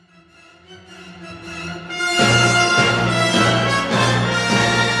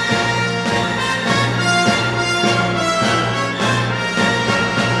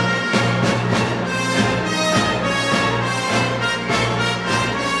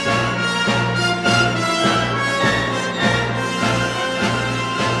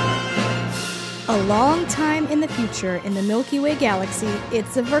long time in the future in the Milky Way galaxy,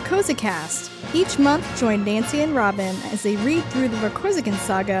 it's the Vorkosicast. Each month, join Nancy and Robin as they read through the Vorkosigan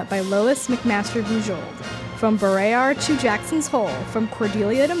saga by Lois McMaster Bujold. From Borear to Jackson's Hole, from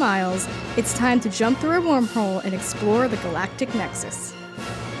Cordelia to Miles, it's time to jump through a wormhole and explore the galactic nexus.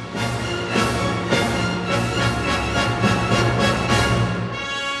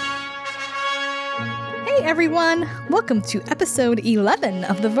 Hey everyone! Welcome to episode 11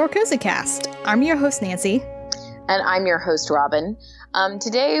 of the Vorkosicast. I'm your host, Nancy. And I'm your host, Robin.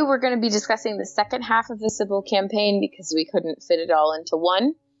 Today we're going to be discussing the second half of the Sybil campaign because we couldn't fit it all into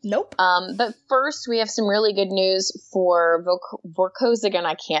one. Nope. But first, we have some really good news for Vorkosigan,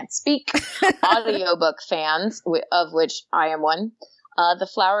 I can't speak, audiobook fans, of which I am one. The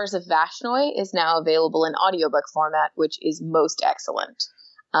Flowers of Vashnoi is now available in audiobook format, which is most excellent.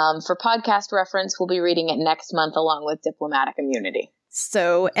 For podcast reference, we'll be reading it next month along with Diplomatic Immunity.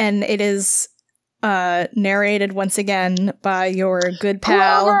 And it is narrated once again by your good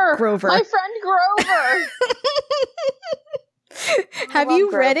pal, Grover. My friend Grover! Have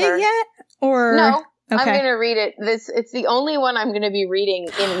you read it yet? Or no, okay. I'm going to read it. It's the only one I'm going to be reading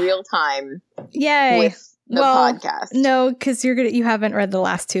in real time. Yay! With the podcast. No, because you haven't read the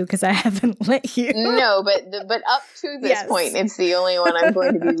last two because I haven't let you. No, but up to this point, it's the only one I'm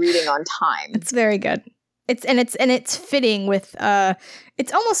going to be reading on time. It's very good. It's fitting with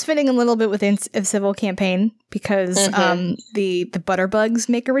it's almost fitting a little bit with a civil campaign because the Butterbugs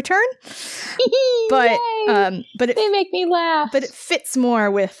make a return. but they make me laugh. But it fits more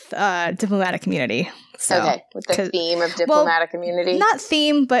with Diplomatic Immunity. So, okay, with the theme of Diplomatic Immunity. Not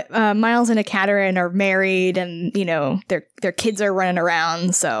theme, but Miles and Ekaterin are married, and their kids are running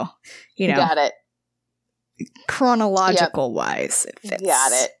around. So got it. Chronological wise, it fits.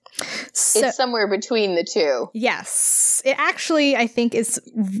 Got it. So, it's somewhere between the two. Yes. It actually, I think, is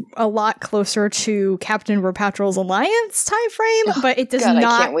a lot closer to Captain Verpatrol's Alliance time frame, but it does not...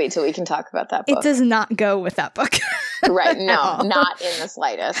 I can't wait till we can talk about that book. It does not go with that book. Right, no, not in the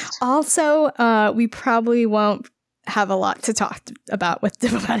slightest. Also, we probably won't have a lot to talk about with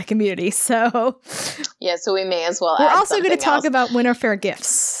Diplomatic Immunity, so... Yeah, so we may as well We're add also going to talk else. About Winterfell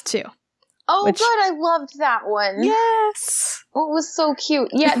Gifts, too. Oh, good. I loved that one. Yes. Oh, it was so cute.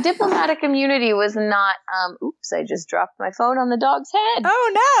 Yeah, Diplomatic Immunity was not... oops, I just dropped my phone on the dog's head.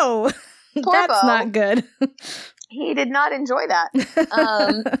 Oh, no. Poor That's Bo. not good. He did not enjoy that.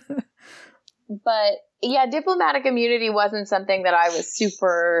 But, yeah, Diplomatic Immunity wasn't something that I was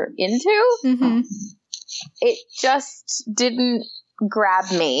super into. Mm-hmm. It just didn't grab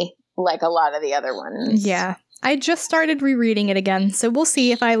me like a lot of the other ones. Yeah. I just started rereading it again, so we'll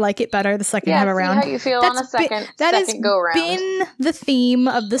see if I like it better the second time around. See how you feel on a second go around. That has been the theme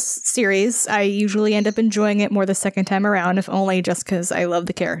of this series. I usually end up enjoying it more the second time around, if only just because I love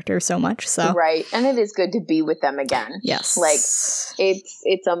the character so much. So right, and it is good to be with them again. Yes, like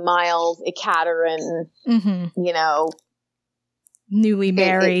it's a Miles, Ekaterin, newly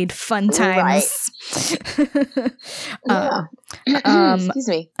married, fun times. Right. Excuse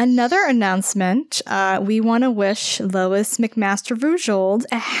me. Another announcement. We want to wish Lois McMaster Bujold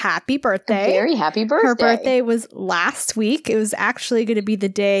a happy birthday. A very happy birthday. Her birthday was last week. It was actually going to be the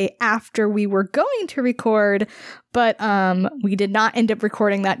day after we were going to record, but we did not end up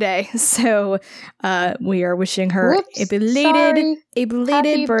recording that day. So we are wishing her a belated happy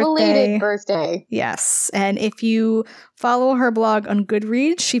belated birthday. Yes. And if you follow her blog on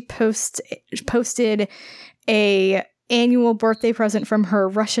Goodreads, she posted a annual birthday present from her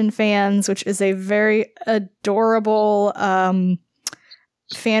Russian fans, which is a very adorable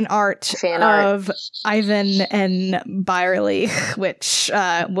fan art of Ivan and Byerly, which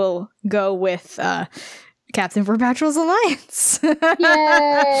will go with Captain Verpatrol's Alliance.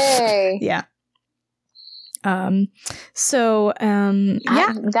 Yay! Yeah. That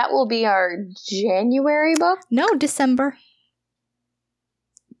will be our January book? No, December.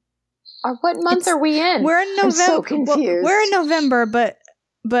 What month are we in? We're in November. I'm so confused. Well, we're in November, but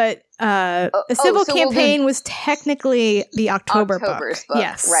the Civil campaign was technically the October's book.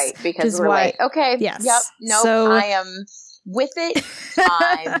 Yes, right, because we're late. Okay. Yes. Yep. Nope. So, I am with it.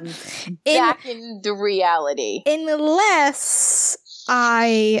 I'm back in the reality. Unless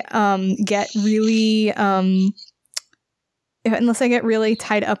I get really unless I get really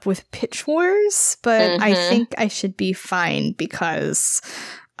tied up with Pitch Wars, but I think I should be fine because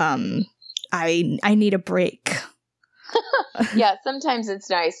I need a break. Yeah, sometimes it's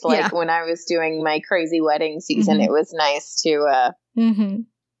nice. Like when I was doing my crazy wedding season, it was nice to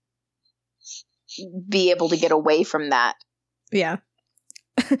be able to get away from that. Yeah.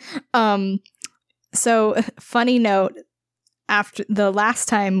 So funny note, after the last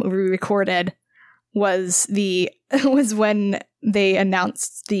time we recorded, was when they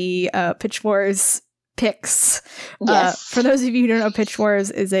announced the Pitch Wars picks. Yes. For those of you who don't know, Pitch Wars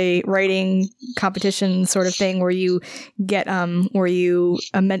is a writing competition sort of thing where you get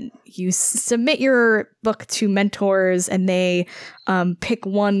you submit your book to mentors, and they pick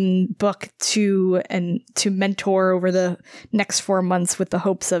one book to mentor over the next 4 months with the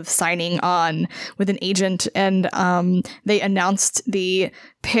hopes of signing on with an agent. And they announced the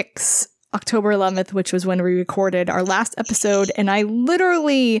picks October 11th, which was when we recorded our last episode, and they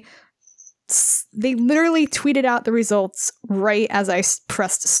literally tweeted out the results right as I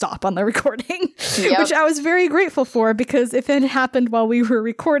pressed stop on the recording, Yep. which I was very grateful for, because if it happened while we were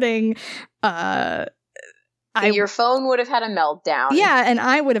recording, your phone would have had a meltdown. yeah, and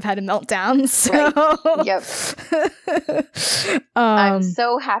I would have had a meltdown. So, Yep. I'm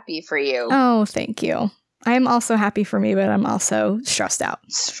so happy for you. Oh, thank you. I am also happy for me, but I'm also stressed out.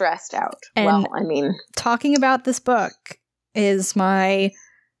 Stressed out. And well, I mean, talking about this book is my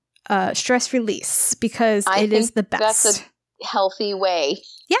stress release, because it is the best. That's a healthy way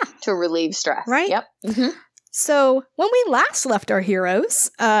to relieve stress. Right? Yep. Mm-hmm. So when we last left our heroes,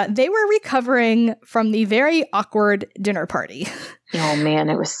 they were recovering from the very awkward dinner party. Oh man,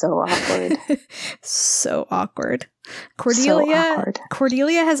 it was so awkward. So awkward.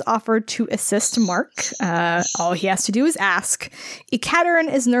 Cordelia has offered to assist Mark. All he has to do is ask.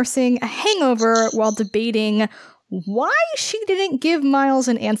 Ekaterin is nursing a hangover while debating why she didn't give Miles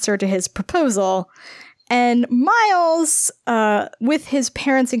an answer to his proposal. And Miles, with his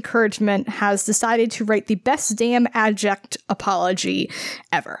parents' encouragement, has decided to write the best damn abject apology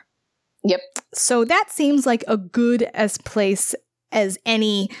ever. Yep. So that seems like a good as place as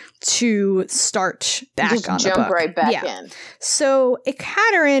any to start back Just on the jump book. right back in. So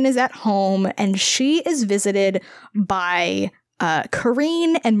Ekaterin is at home, and she is visited by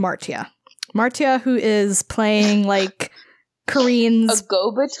Karine and Martia. Martia, who is playing like Karine's a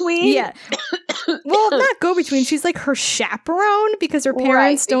go-between? Yeah. Well, not go-between. She's like her chaperone, because her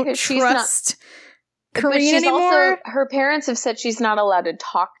parents don't trust Karine anymore. Also, her parents have said she's not allowed to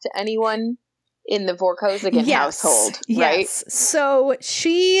talk to anyone in the Vorkosigan household, right? Yes. So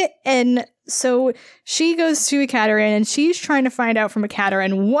she goes to Ekaterin, and she's trying to find out from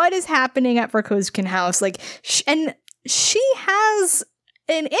Ekaterin what is happening at Vorkosigan House. Like, and she has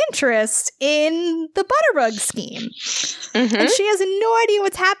an interest in the Butterbug scheme. Mm-hmm. And she has no idea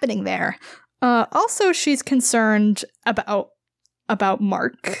what's happening there. Also, she's concerned about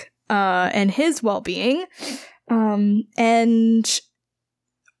Mark and his well-being. So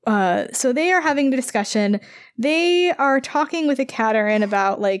they are having a discussion. They are talking with Ekaterin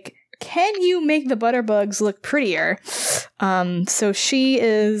about, like, can you make the Butterbugs look prettier? So she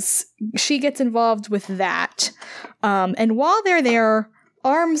gets involved with that. And while they're there,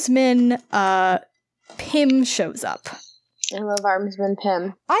 Armsman Pym shows up. I love Armsman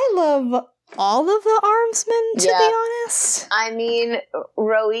Pym. I love all of the Armsmen, to be honest. I mean,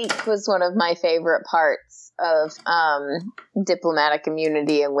 Roique was one of my favorite parts of Diplomatic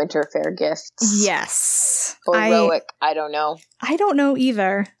Immunity and Winterfell Gifts. Yes. Or Roique, I don't know. I don't know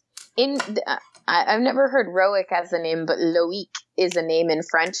either. I've never heard Roique as a name, but Loic is a name in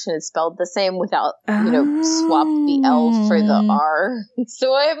French, and it's spelled the same without, swap the L for the R.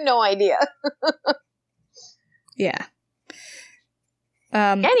 So I have no idea. Yeah.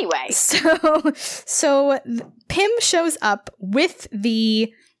 Anyway. So Pym shows up with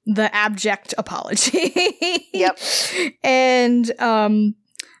the abject apology. Yep. And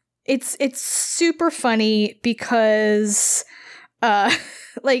it's super funny because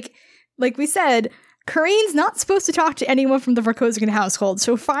like we said, Karine's not supposed to talk to anyone from the Vorkosigan household.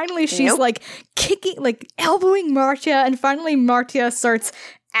 So finally she's like kicking, like elbowing Martia, and finally Martia starts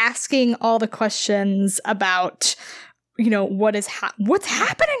asking all the questions about, what's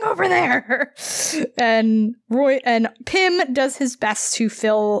happening over there. And Pym does his best to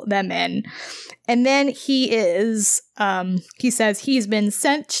fill them in. And then he says he's been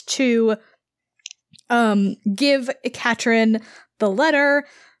sent to give Ekaterin the letter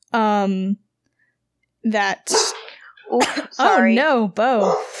that sorry. Oh no,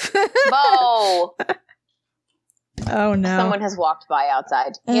 Bo. Bo. Oh no. Someone has walked by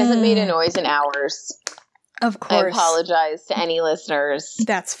outside. He hasn't made a noise in hours. Of course. I apologize to any listeners.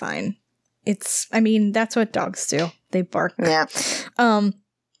 That's fine. That's what dogs do. They bark. Yeah.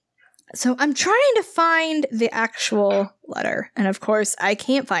 So I'm trying to find the actual letter, and of course I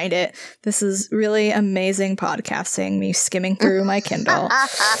can't find it. This is really amazing podcasting, me skimming through my Kindle.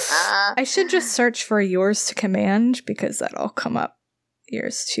 I should just search for yours to command, because that'll come up.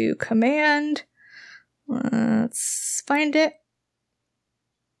 Yours to command. Let's find it.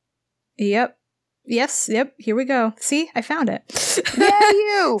 Yep. Yes, yep, here we go. See, I found it. Yeah,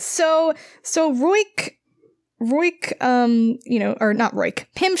 you. So Roik, or not Roik,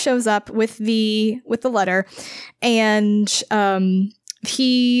 Pym shows up with the letter, and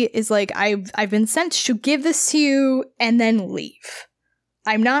he is like, I've been sent to give this to you and then leave.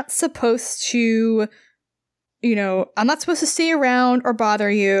 I'm not supposed to, I'm not supposed to stay around or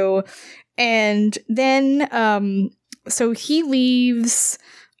bother you. And then, so he leaves,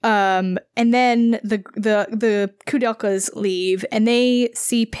 and then the Kudelkas leave, and they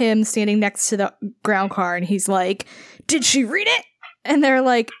see Pym standing next to the ground car, and he's like, did she read it? And they're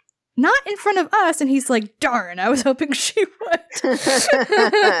like, not in front of us. And he's like, darn, I was hoping she would.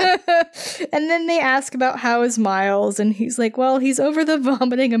 And then they ask about how is Miles, and he's like, well, he's over the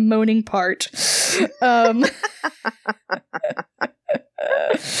vomiting and moaning part.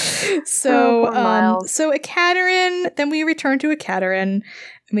 So Ekaterin, then we return to Ekaterin,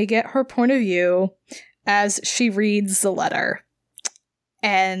 and we get her point of view as she reads the letter.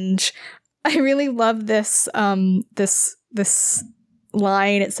 And I really love this this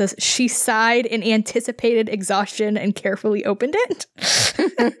line. It says, she sighed in anticipated exhaustion and carefully opened it.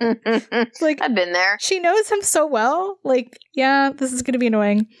 It's like, I've been there. She knows him so well. Like, yeah, this is going to be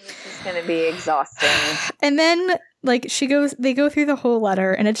annoying. This is going to be exhausting. And then, like, they go through the whole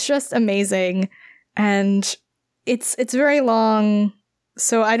letter, and it's just amazing. And it's very long,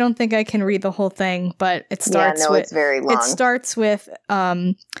 so I don't think I can read the whole thing, but it starts with... it's very long. It starts with,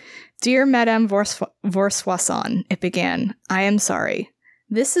 Dear Madame Vorsoisson, it began. I am sorry.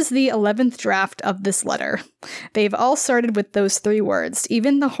 This is the 11th draft of this letter. They've all started with those 3 words,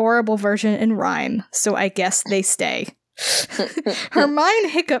 even the horrible version in rhyme, so I guess they stay. Her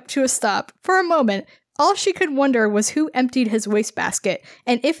mind hiccuped to a stop. For a moment, all she could wonder was who emptied his wastebasket,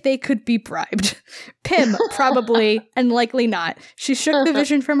 and if they could be bribed. Pym, probably, and likely not. She shook the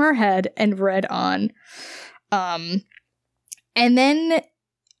vision from her head and read on. And then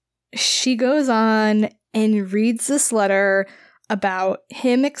she goes on and reads this letter about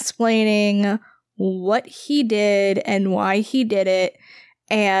him explaining what he did and why he did it,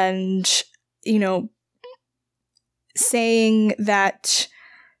 and, saying that,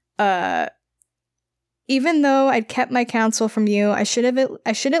 even though I'd kept my counsel from you, I should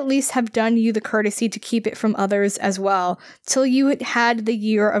at least have done you the courtesy to keep it from others as well, till you had the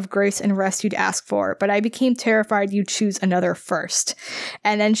year of grace and rest you'd ask for. But I became terrified you'd choose another first.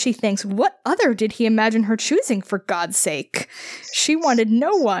 And then she thinks, what other did he imagine her choosing, for God's sake? She wanted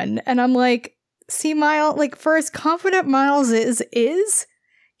no one. And I'm like, see, Miles, like, for as confident Miles is,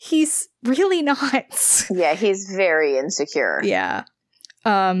 he's really not. Yeah, he's very insecure. Yeah.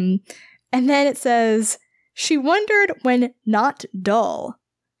 And then it says, she wondered when not dull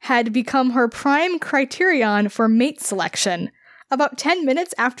had become her prime criterion for mate selection. About 10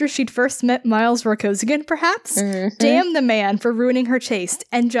 minutes after she'd first met Miles Vorkosigan, perhaps? Mm-hmm. Damn the man for ruining her taste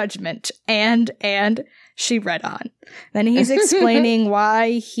and judgment. And she read on. Then he's explaining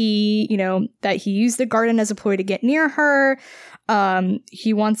why he, that he used the garden as a ploy to get near her.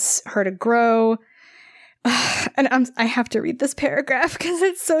 He wants her to grow. And I have to read this paragraph because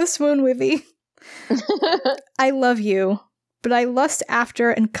it's so swoon-withy. I love you, but I lust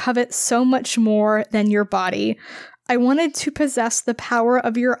after and covet so much more than your body. I wanted to possess the power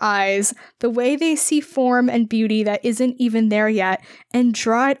of your eyes, the way they see form and beauty that isn't even there yet, and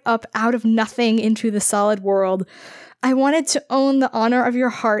draw it up out of nothing into the solid world. I wanted to own the honor of your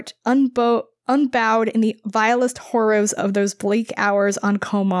heart, unbowed in the vilest horrors of those bleak hours on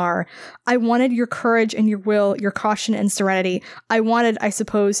Komar. I wanted your courage and your will, your caution and serenity. I wanted, I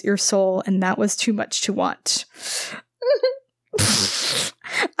suppose, your soul, and that was too much to want.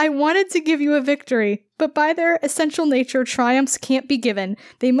 I wanted to give you a victory, but by their essential nature, triumphs can't be given.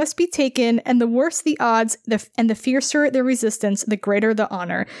 They must be taken, and the worse the odds, and the fiercer the resistance, the greater the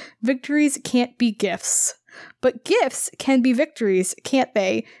honor. Victories can't be gifts. But gifts can be victories, can't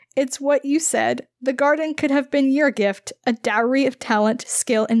they? It's what you said. The garden could have been your gift, a dowry of talent,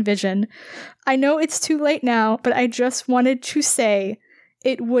 skill, and vision. I know it's too late now, but I just wanted to say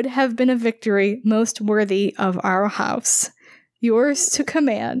it would have been a victory most worthy of our house. Yours to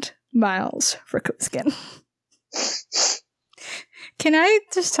command, Miles Vorkosigan. Can I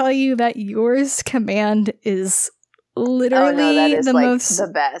just tell you that yours command is literally that is the like most... the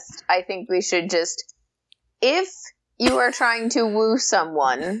best. I think we should just... If you are trying to woo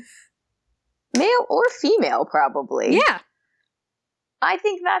someone, male or female probably. Yeah. I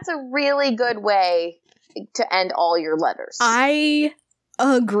think that's a really good way to end all your letters. I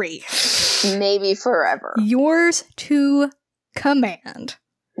agree. Maybe forever. Yours to command.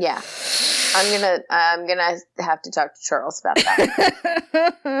 Yeah. I'm gonna have to talk to Charles about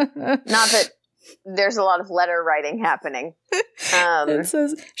that. Not that there's a lot of letter writing happening. It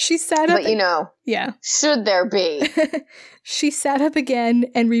says, she sat up. But, yeah. Should there be? She sat up again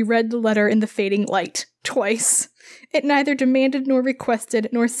and reread the letter in the fading light, twice. It neither demanded nor requested,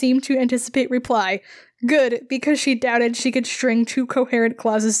 nor seemed to anticipate reply. Good, because she doubted she could string 2 coherent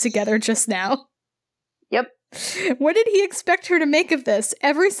clauses together just now. Yep. What did he expect her to make of this?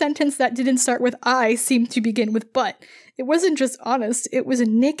 Every sentence that didn't start with I seemed to begin with but. It wasn't just honest, it was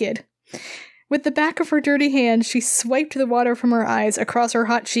naked. With the back of her dirty hand, she swiped the water from her eyes across her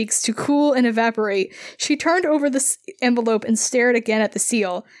hot cheeks to cool and evaporate. She turned over the envelope and stared again at the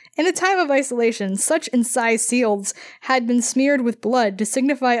seal. In a time of isolation, such incised seals had been smeared with blood to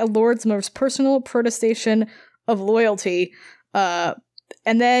signify a lord's most personal protestation of loyalty. And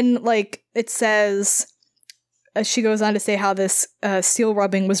then, it says, she goes on to say how this seal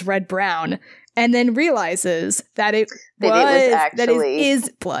rubbing was red-brown, and then realizes that it is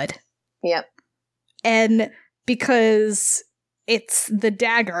blood. Yep. And because it's the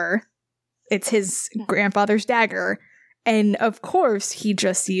dagger, it's his grandfather's dagger, and of course he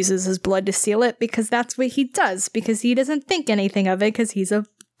just uses his blood to seal it because that's what he does, because he doesn't think anything of it because he's a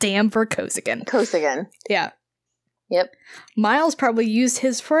damn Vorkosigan. Yeah. Yep. Miles probably used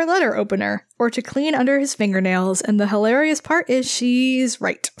his for a letter opener or to clean under his fingernails, and the hilarious part is she's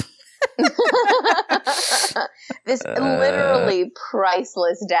right. This literally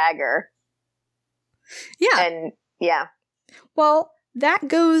priceless dagger. Yeah. And yeah. Well, that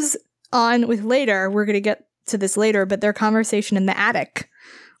goes on with later. We're going to get to this later, but their conversation in the attic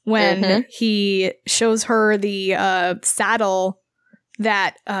when he shows her the saddle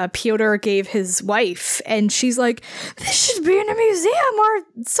that Pyotr gave his wife, and she's like, this should be in a museum or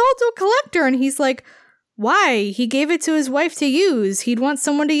sold to a collector. And he's like, why? He gave it to his wife to use. He'd want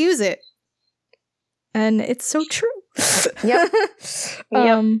someone to use it. And it's so true. Yep.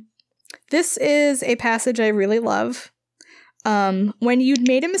 This is a passage I really love. When you'd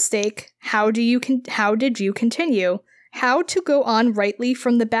made a mistake, how did you continue? How to go on rightly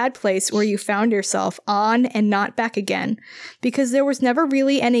from the bad place where you found yourself, on and not back again, because there was never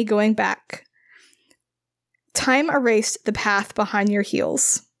really any going back. Time erased the path behind your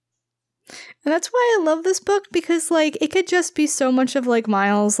heels. And that's why I love this book, because, it could just be so much of,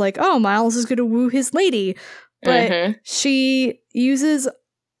 Miles, Miles is gonna woo his lady. But she uses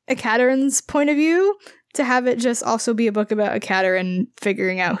Ekaterine's point of view to have it just also be a book about Ekaterine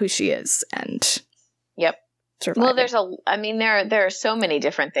figuring out who she is and surviving. Well, there are so many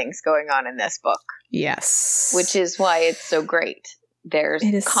different things going on in this book. Yes. Which is why it's so great. There's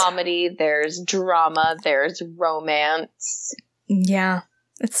comedy, there's drama, there's romance. Yeah,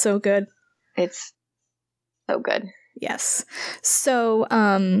 it's so good. It's so good. Yes. So,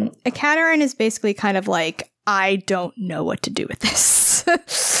 Ekaterine is basically kind of I don't know what to do with this.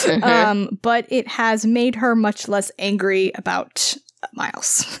 But it has made her much less angry about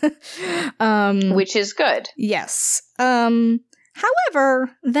Miles. Which is good. Yes.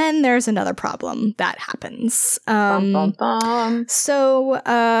 However, then there's another problem that happens. So,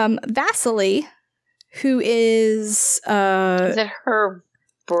 Vasily, who is... is it her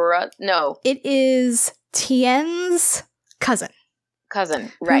brother? No. It is Tien's cousin.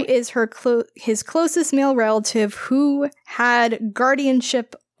 Right. Who is his closest male relative, who had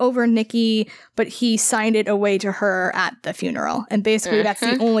guardianship over Nikki, but he signed it away to her at the funeral. And basically that's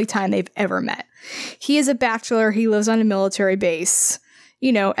the only time they've ever met. He is a bachelor. He lives on a military base.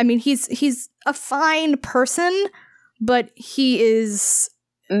 He's a fine person, but he is...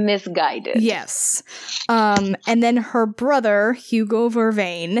 misguided. Yes. And then her brother, Hugo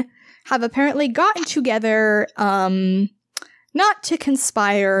Vervain, have apparently gotten together... not to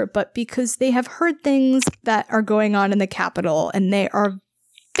conspire, but because they have heard things that are going on in the capital, and they are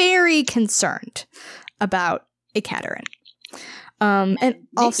very concerned about Ekaterine. And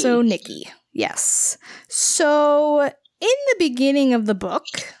also Nikki. Yes. So, in the beginning of the book,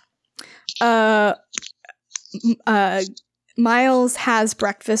 Miles has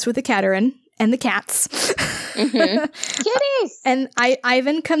breakfast with Ekaterine and the cats. Kitties! And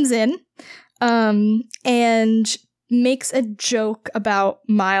Ivan comes in, and makes a joke about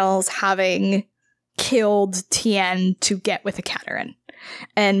Miles having killed Tien to get with Ekaterine.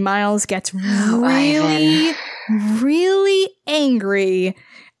 And Miles gets really angry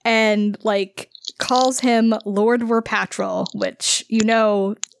and calls him Lord Verpatrol, which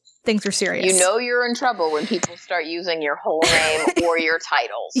things are serious. You're in trouble when people start using your whole name or your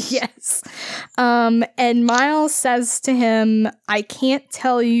titles. Yes. And Miles says to him, I can't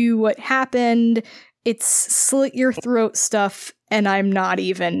tell you what happened. It's slit your throat stuff, and I'm not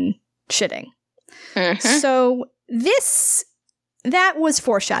even shitting. So this that was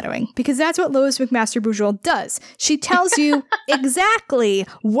foreshadowing, because that's what Lois McMaster Bujold does. She tells you exactly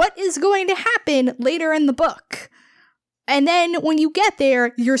what is going to happen later in the book. And then when you get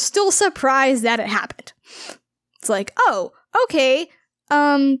there, you're still surprised that it happened. It's like, oh, okay,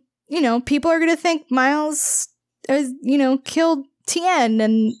 people are going to think Miles, killed Tien,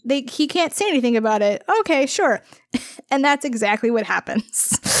 and he can't say anything about it. Okay, sure. And that's exactly what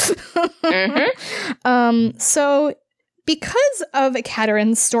happens. Mm-hmm. So because of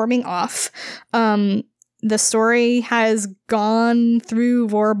Ekaterin storming off, the story has gone through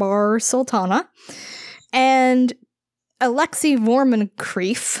Vorbar Sultana, and Alexei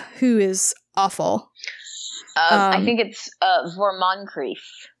Vormonkreef, who is awful. I think it's Vormonkreef.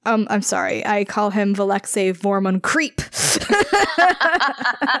 I'm sorry. I call him Alexei Vormonkreep.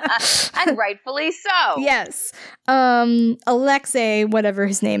 And rightfully so. Yes. Alexei, whatever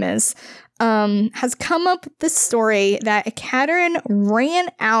his name is, has come up with this story that Ekaterin ran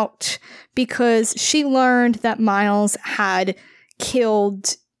out because she learned that Miles had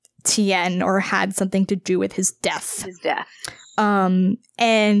killed Tien, or had something to do with his death. And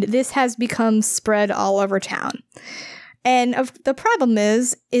this has become spread all over town. And the problem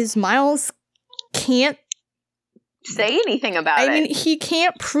is Miles can't say anything about it. I mean, he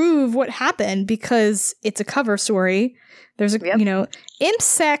can't prove what happened because it's a cover story. There's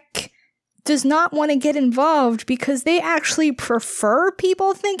IMSEC does not want to get involved because they actually prefer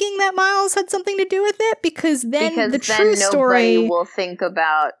people thinking that Miles had something to do with it, because then true story will think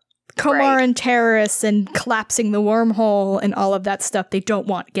about Komar and terrorists and collapsing the wormhole and all of that stuff they don't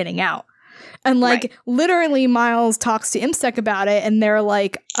want getting out. And literally Miles talks to IMSEC about it, and they're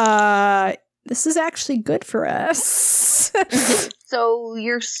like, this is actually good for us. So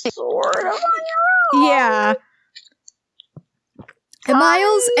you're sort of on your own. Yeah.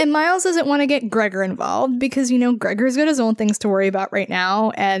 And Miles doesn't want to get Gregor involved because, Gregor's got his own things to worry about right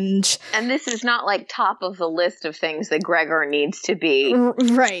now. And this is not top of the list of things that Gregor needs to be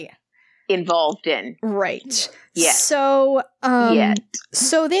involved in. Right. Yeah. So,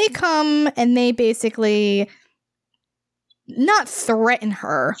 so they come and they basically not threaten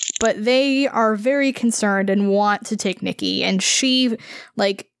her, but they are very concerned and want to take Nikki. And she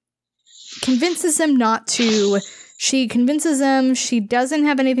convinces them not to. She convinces them she doesn't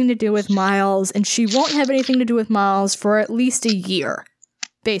have anything to do with Miles, and she won't have anything to do with Miles for at least a year,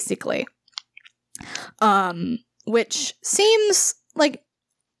 basically. Which seems like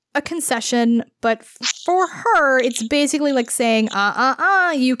a concession, but for her, it's basically like saying,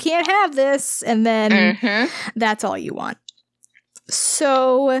 you can't have this, and then that's all you want.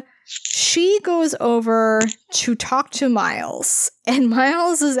 So she goes over to talk to Miles, and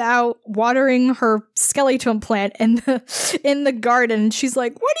Miles is out watering her skeleton plant in the garden. She's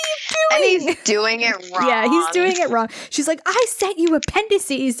like, "What are you doing?" And he's doing it wrong. Yeah, he's doing it wrong. She's like, "I sent you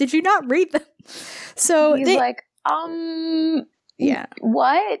appendices. Did you not read them?" So he's like, yeah.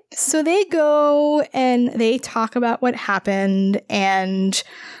 What? So they go and they talk about what happened, and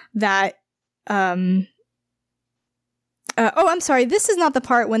that I'm sorry, this is not the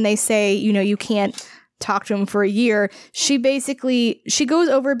part when they say, you can't talk to him for a year. She goes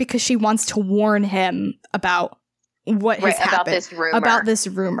over because she wants to warn him about what has happened. About this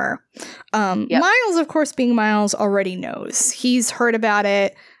rumor. Miles, of course, being Miles, already knows. He's heard about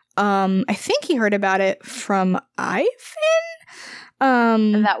it. I think he heard about it from Ivan.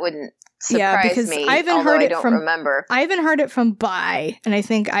 That wouldn't surprise me. Ivan heard it from. Remember. Ivan heard it from Bai, and I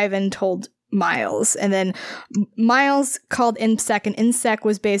think Ivan told Miles, and then Miles called IMSEC, and IMSEC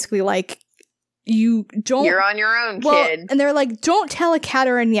was basically like, you're on your own, kid. And they're like, don't tell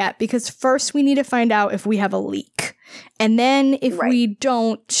Ekaterin yet, because first we need to find out if we have a leak, and then if we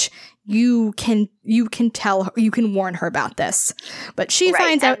don't, you can tell her, you can warn her about this. But she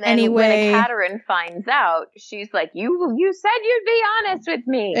finds out anyway. When Ekaterin finds out, she's like, you said you'd be honest with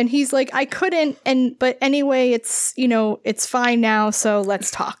me. And he's like, I couldn't, but anyway, it's it's fine now, so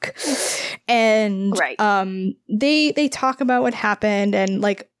let's talk. And they talk about what happened, and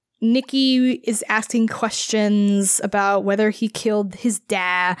Nikki is asking questions about whether he killed his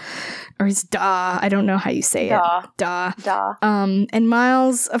dad or his da. I don't know how you say it. Da. And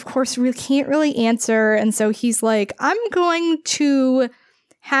Miles, of course, can't really answer. And so he's like, I'm going to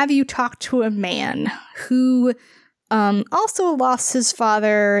have you talk to a man who also lost his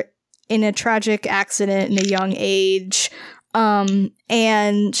father in a tragic accident in a young age.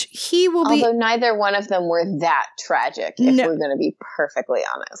 And he will be. Although neither one of them were that tragic, if we're going to be perfectly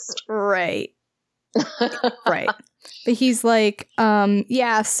honest. Right. Right. But he's like,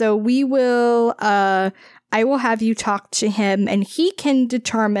 so we will, I will have you talk to him, and he can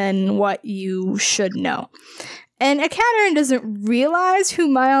determine what you should know. And Akaterin doesn't realize who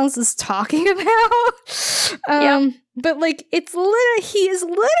Miles is talking about. But, like, he is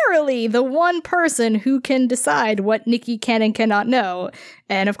literally the one person who can decide what Nikki can and cannot know.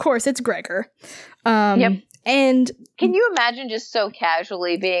 And, of course, it's Gregor. And can you imagine just so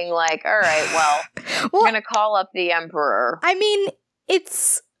casually being like, all right, well, we're going to call up the Emperor. I mean,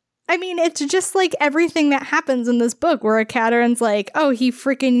 it's just like everything that happens in this book where Akaterin's like, oh, he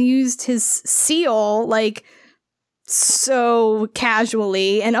freaking used his seal, like, so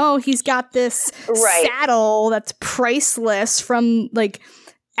casually, and oh, he's got this saddle that's priceless from, like,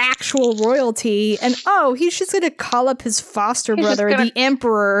 actual royalty, and oh, he's just gonna call up his foster brother, the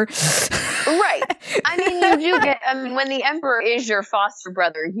Emperor. Right. I mean, you do get, when the Emperor is your foster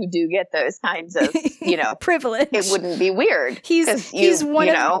brother, you do get those kinds of, privilege. It wouldn't be weird. He's one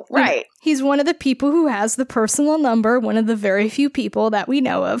of the people who has the personal number, one of the very few people that we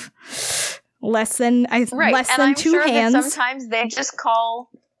know of. Less than two hands. That sometimes they just call,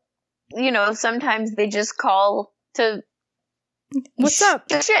 to what's up?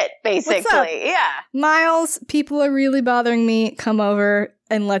 Shit, basically. What's up? Yeah. Miles, people are really bothering me. Come over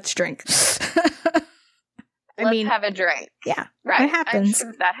and let's drink. Let's have a drink. Yeah. Right. It happens.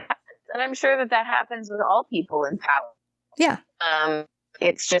 I'm sure that happens. And I'm sure that happens with all people in power. Yeah.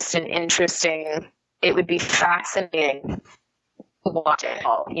 It's just it would be fascinating to watch it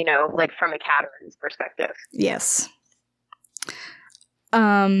all, like from Akaterin's perspective. Yes.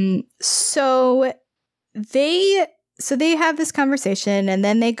 So they have this conversation, and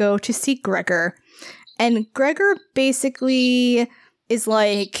then they go to see Gregor, and Gregor basically is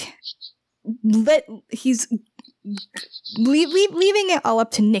like, he's leaving it all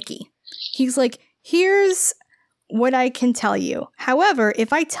up to Nikki. He's like, here's what I can tell you. However,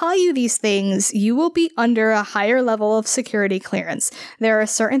 if I tell you these things, you will be under a higher level of security clearance. There are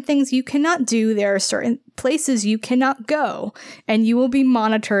certain things you cannot do. There are certain places you cannot go, and you will be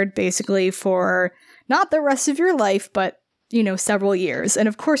monitored basically for not the rest of your life, but, several years. And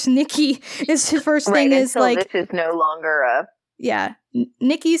of course, Nikki is his first thing is like, this is no longer a... Yeah.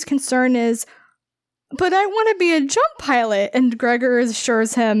 Nikki's concern is, but I want to be a jump pilot. And Gregor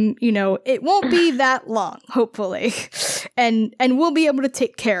assures him, it won't be that long, hopefully. And we'll be able to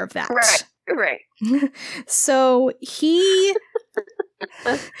take care of that. Right. So he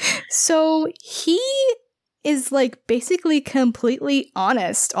is, like, basically completely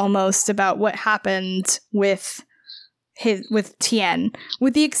honest almost about what happened with Tien,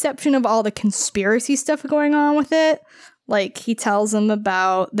 with the exception of all the conspiracy stuff going on with it. Like, he tells them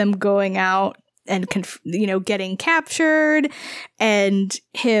about them going out and, getting captured, and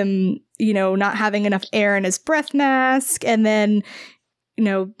him, not having enough air in his breath mask, and then,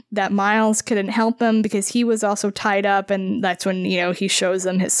 that Miles couldn't help him because he was also tied up, and that's when, he shows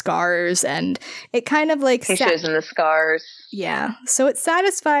them his scars, and it kind of, like... He shows them the scars. Yeah. So it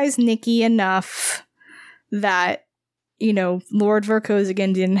satisfies Nikki enough that, Lord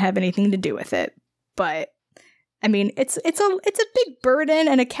Vorkosigan didn't have anything to do with it. But... I mean, it's a big burden,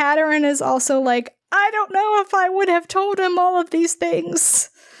 and Akaterin is also like, I don't know if I would have told him all of these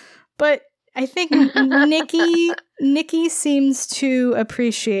things. But I think Nikki seems to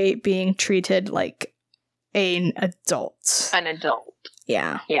appreciate being treated like an adult. An adult.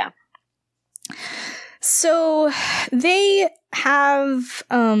 Yeah. Yeah. So they have,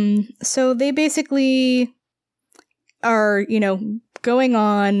 they basically are, going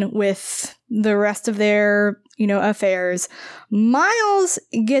on with the rest of their, affairs. Miles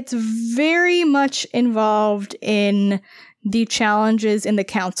gets very much involved in the challenges in the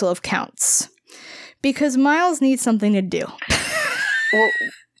Council of Counts because Miles needs something to do. Well,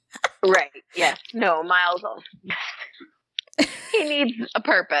 right. Yes. No, Miles. He needs a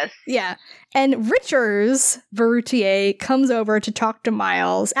purpose. Yeah. And Richards Verroutier comes over to talk to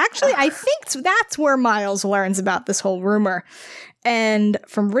Miles. Actually, I think that's where Miles learns about this whole rumor. And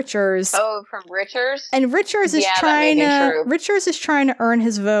from Richards. Oh, from Richards? And Richards is trying to earn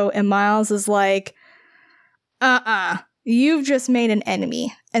his vote, and Miles is like, you've just made an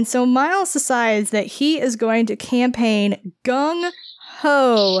enemy. And so Miles decides that he is going to campaign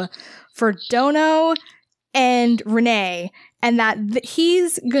gung-ho for Dono and Renee, and that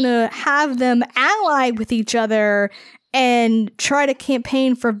he's gonna have them ally with each other and try to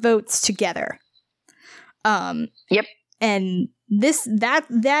campaign for votes together. Yep. And this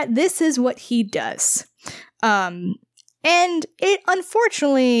is what he does. And it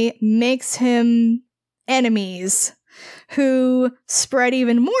unfortunately makes him enemies who spread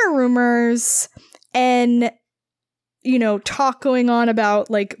even more rumors and, talk going on about,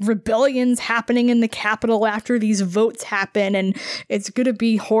 like, rebellions happening in the capital after these votes happen, and it's gonna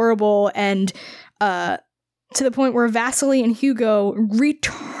be horrible. And to the point where Vasily and Hugo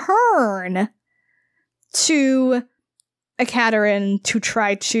return to Ekaterin to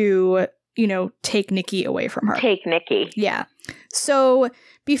try to, take Nikki away from her. Take Nikki. Yeah. So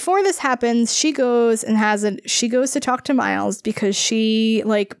before this happens, she goes to talk to Miles because she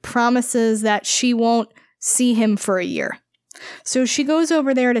promises that she won't see him for a year. So she goes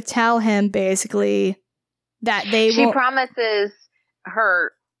over there to tell him basically that she promises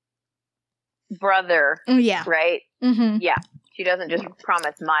her brother. Yeah. Right? Mm-hmm. Yeah. She doesn't just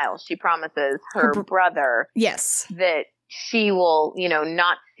promise Miles. She promises her brother. Yes. That she will,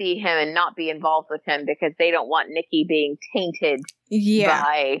 not see him and not be involved with him because they don't want Nikki being tainted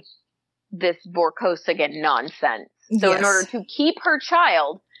by this Vorkosigan nonsense. So in order to keep her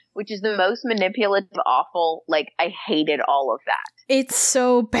child, which is the most manipulative, awful, I hated all of that. It's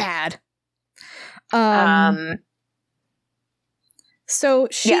so bad. So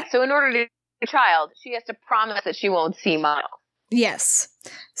in order to the child, she has to promise that she won't see Miles. Yes.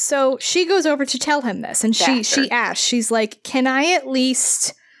 So she goes over to tell him this, and she asks, she's like, can I at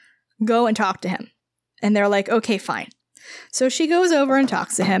least go and talk to him? And they're like, okay, fine. So she goes over and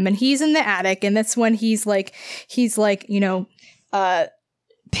talks to him, and he's in the attic, and that's when he's like,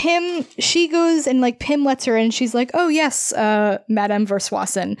 Pym, she goes and Pym lets her in. She's like, oh yes, Madame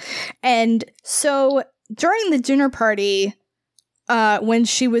Verswassen. And so during the dinner party, when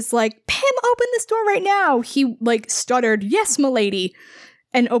she was like, Pym, open this door right now, he stuttered, yes, m'lady,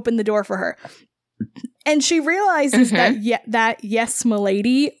 and opened the door for her. And she realizes that yes,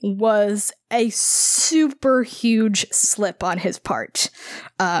 m'lady was a super huge slip on his part.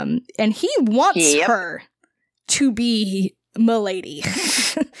 And he wants her to be m'lady.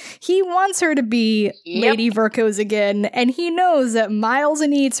 He wants her to be Lady Vorkosigan, and he knows that Miles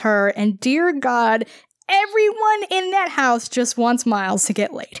needs her, and dear God, everyone in that house just wants Miles to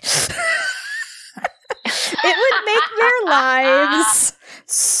get laid. It would make their lives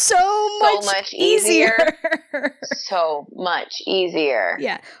so much easier. So much easier.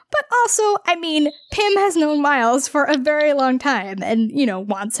 Yeah. But also, Pym has known Miles for a very long time and,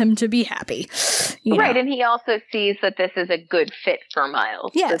 wants him to be happy. Right, and he also sees that this is a good fit for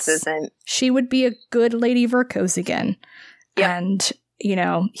Miles. Yes. This isn't... She would be a good Lady Vorkosigan. Yep. And,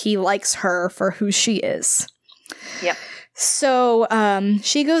 he likes her for who she is. Yep. So,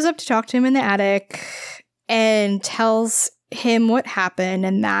 she goes up to talk to him in the attic and tells him what happened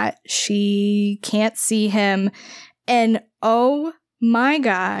and that she can't see him. And oh my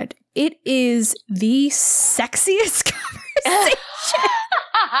God, it is the sexiest conversation.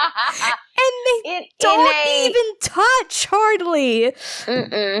 And they don't even touch hardly.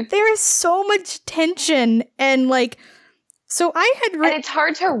 Mm-mm. There is so much tension and so I had and it's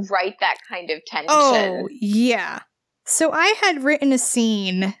hard to write that kind of tension. Oh, yeah. So I had written a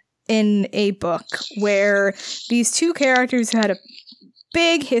scene in a book where these two characters who had a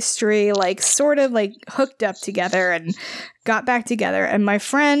big history, sort of hooked up together and got back together. And my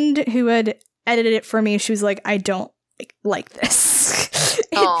friend who had edited it for me, she was like, I don't like this.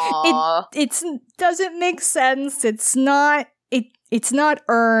 It doesn't make sense. It's not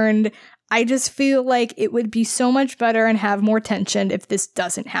earned. I just feel like it would be so much better and have more tension if this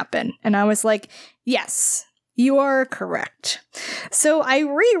doesn't happen. And I was like, yes, you are correct. So I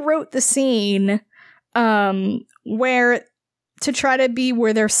rewrote the scene where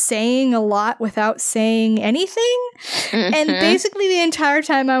they're saying a lot without saying anything. Mm-hmm. And basically the entire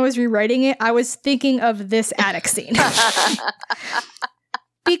time I was rewriting it, I was thinking of this attic scene.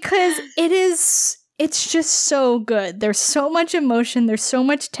 Because it's just so good. There's so much emotion. There's so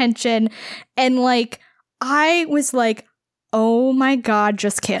much tension. And I was like, oh my God,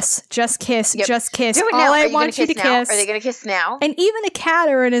 just kiss. Just kiss. Yep. Just kiss. Do it now. All I want you to kiss. Are they going to kiss now? And even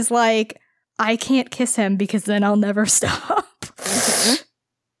Ekaterin is like, I can't kiss him because then I'll never stop. Mm-hmm.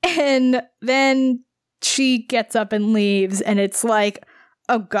 And then she gets up and leaves. And it's like,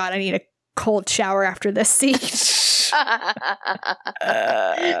 oh God, I need a cold shower after this scene. So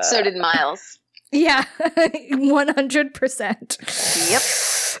did Miles. Yeah,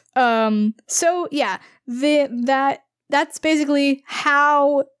 100%. Yep. So yeah, that's basically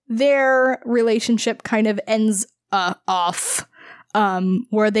how their relationship kind of ends off,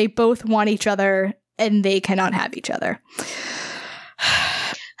 where they both want each other and they cannot have each other.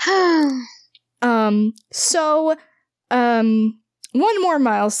 One more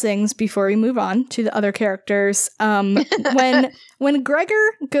Miles things before we move on to the other characters. When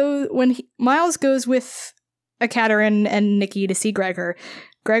Miles goes with Ekaterin and Nikki to see Gregor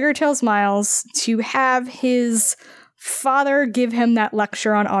tells Miles to have his father give him that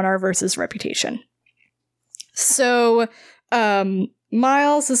lecture on honor versus reputation. So,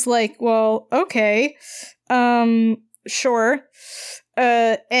 Miles is like, well, okay, sure.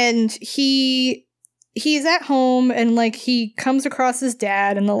 And he's at home, and like he comes across his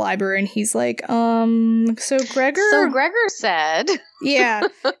dad in the library, and he's like, so Gregor said, yeah,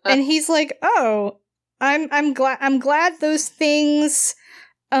 and he's like, oh, I'm glad those things,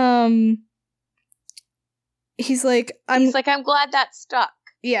 he's like, I'm glad that stuck.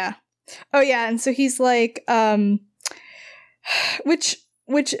 Yeah. Oh yeah, and so he's like,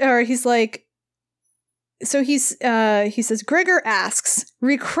 he's like, so he says, Gregor asks,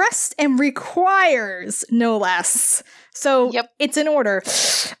 requests, and requires, no less. So It's in order.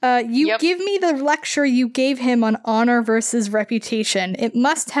 Give me the lecture you gave him on honor versus reputation. It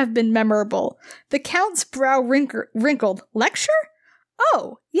must have been memorable. The Count's brow wrinkled. Lecture?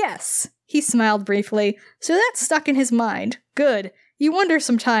 Oh, yes. He smiled briefly. So that stuck in his mind. Good. You wonder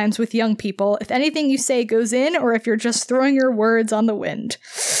sometimes with young people if anything you say goes in or if you're just throwing your words on the wind.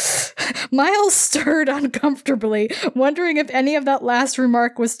 Miles stirred uncomfortably, wondering if any of that last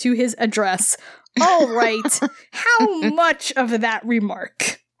remark was to his address. All right. How much of that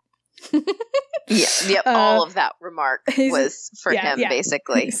remark? All of that remark was for him,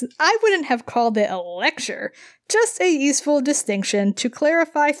 basically. I wouldn't have called it a lecture, just a useful distinction to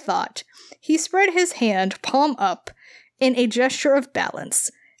clarify thought. He spread his hand, palm up, in a gesture of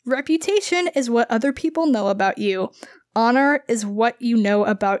balance. Reputation is what other people know about you. Honor is what you know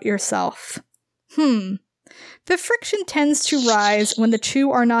about yourself. The friction tends to rise when the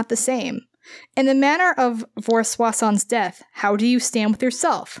two are not the same. In the manner of Vorsoisson's death, how do you stand with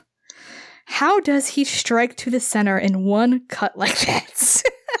yourself? How does he strike to the center in one cut like that?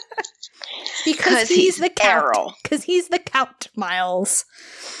 Because he's the Count. Because he's the Count, Miles.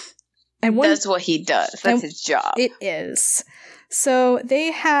 And that's what he does. That's his job. It is. So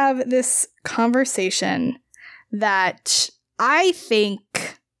they have this conversation that I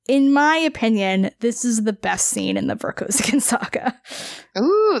think, in my opinion, this is the best scene in the Vorkosigan saga.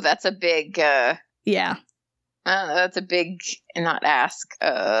 Ooh, that's a big... yeah. That's a big, not ask,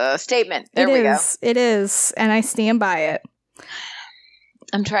 statement. There we go. It is, and I stand by it.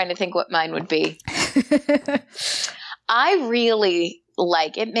 I'm trying to think what mine would be. I really...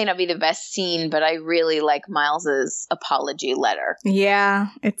 it may not be the best scene, but I really like Miles's apology letter. Yeah,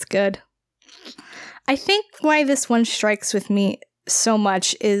 it's good. I think why this one strikes with me so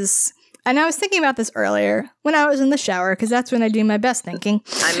much is, and I was thinking about this earlier when I was in the shower, because that's when I do my best thinking.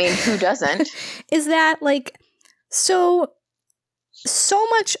 I mean, who doesn't? Is that so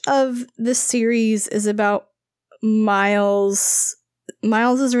much of the series is about Miles's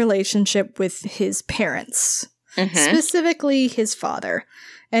relationship with his parents. Mm-hmm. Specifically his father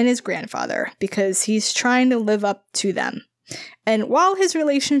and his grandfather, because he's trying to live up to them. And while his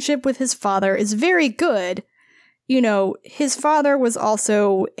relationship with his father is very good, his father was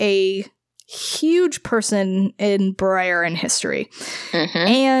also a huge person in Brearan history. Mm-hmm.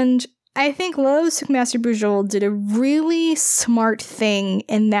 And I think Lalo Master Bujold did a really smart thing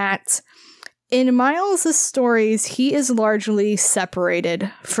in that in Miles' stories, he is largely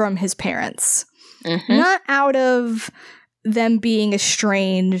separated from his parents. Mm-hmm. Not out of them being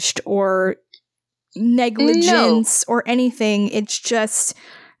estranged or negligence or anything. It's just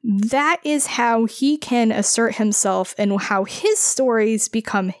that is how he can assert himself and how his stories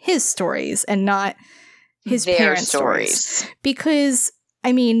become his stories and not his parents' stories. Because,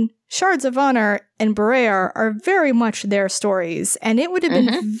 I mean, Shards of Honor and Brear are very much their stories, and it would have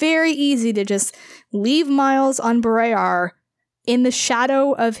been very easy to just leave Miles on Brear in the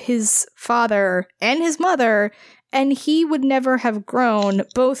shadow of his father and his mother, and he would never have grown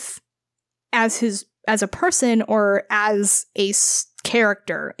both as a person or as a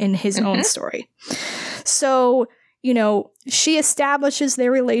character in his own story. So, she establishes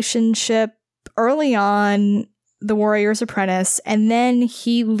their relationship early on, The Warrior's Apprentice, and then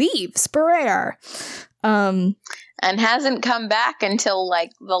he leaves Brear. And hasn't come back until,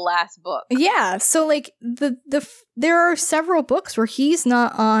 the last book. Yeah, so, there are several books where he's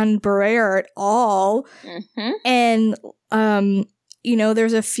not on Brear at all. Mm-hmm. And,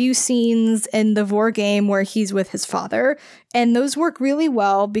 there's a few scenes in the Vor game where he's with his father, and those work really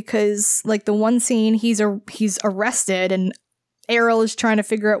well because, the one scene, he's arrested, and Errol is trying to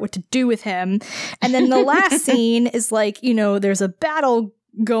figure out what to do with him. And then the last scene is, there's a battle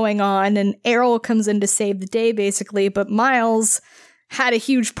going on, and Errol comes in to save the day, basically, but Miles had a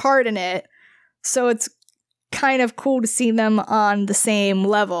huge part in it, so it's kind of cool to see them on the same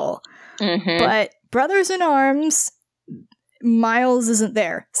level. Mm-hmm. But Brothers in Arms, Miles isn't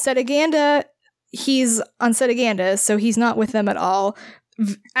there. Setaganda, he's on Setaganda, so he's not with them at all.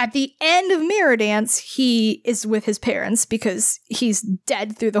 at the end of Mirror Dance, he is with his parents because he's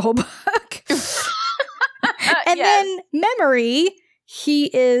dead through the whole book. And then Memory, he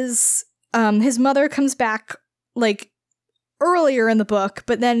is, his mother comes back, like, earlier in the book,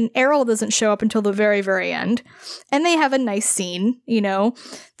 but then Errol doesn't show up until the very, very end. And they have a nice scene, you know,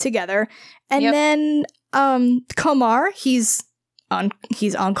 together. And then Komar, he's on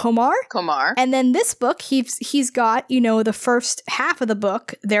Komar. Komar. And then this book, he's got, you know, the first half of the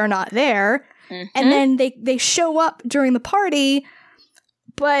book, they're not there. Mm-hmm. And then they show up during the party,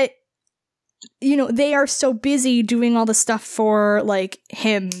 but, you know, they are so busy doing all the stuff for, like,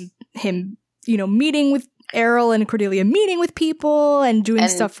 him, you know, meeting with Errol and Cordelia, meeting with people and doing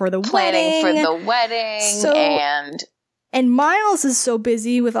stuff for the planning wedding. for the wedding. And Miles is so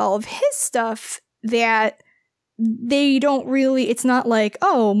busy with all of his stuff that they don't really, it's not like,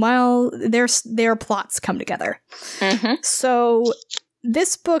 oh, Miles, their plots come together. Mm-hmm. So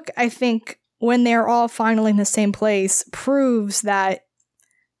this book, I think, when they're all finally in the same place, proves that,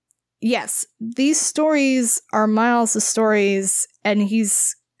 yes, these stories are Miles' stories, and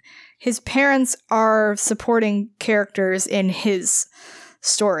his parents are supporting characters in his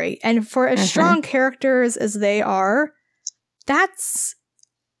story. And for as strong characters as they are, that's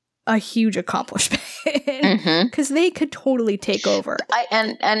a huge accomplishment. Because they could totally take over.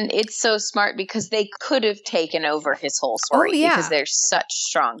 And it's so smart because they could have taken over his whole story because they're such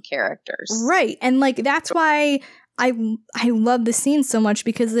strong characters. Right. And, like, that's why I love the scene so much,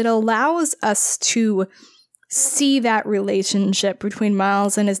 because it allows us to see that relationship between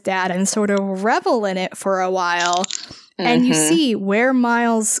Miles and his dad and sort of revel in it for a while. And you see where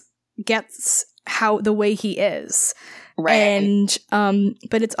Miles gets the way he is. Right. And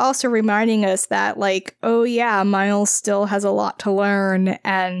but it's also reminding us that, like, oh yeah, Miles still has a lot to learn,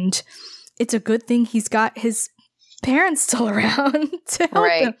 and it's a good thing he's got his parents still around to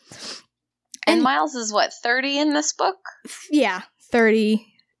help him. And Miles is what, 30 in this book? Yeah, 30.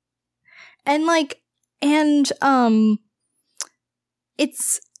 And, like,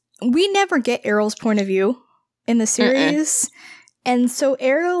 it's, we never get Errol's point of view in the series. And so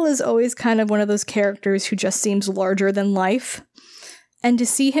Errol is always kind of one of those characters who just seems larger than life. And to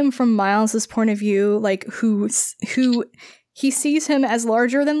see him from Miles's point of view, like, who he sees him as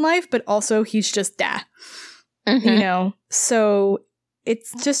larger than life, but also he's just da. You know? So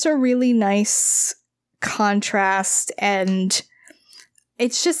it's just a really nice contrast, and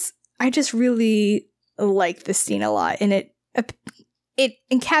it's just, I just really like this scene a lot, and it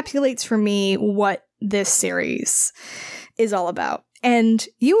encapsulates for me what this series is all about. And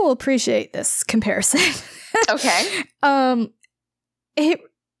you will appreciate this comparison. Okay. It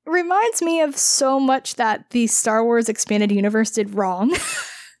reminds me of so much that the Star Wars Expanded Universe did wrong.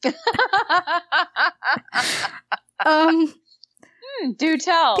 Do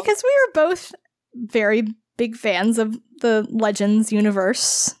tell. Because we were both very big fans of the Legends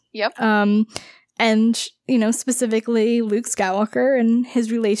universe. Yep. And, you know, specifically Luke Skywalker and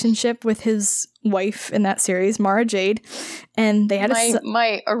his relationship with his wife in that series, Mara Jade. And they had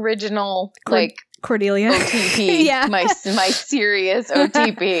my original, Cordelia. OTP. Yeah. My serious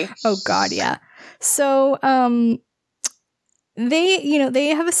OTP. Oh, God, yeah. So, they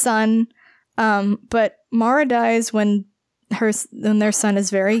have a son, but Mara dies when their son is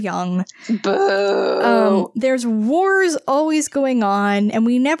very young. Boo. There's wars always going on, and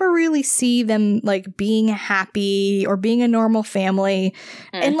we never really see them, like, being happy or being a normal family.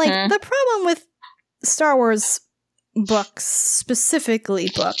 And, like, the problem with Star Wars books, specifically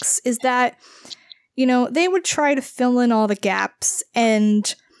books, is that, you know, they would try to fill in all the gaps,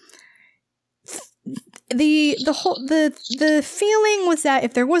 and the feeling was that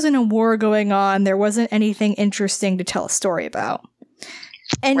if there wasn't a war going on, there wasn't anything interesting to tell a story about.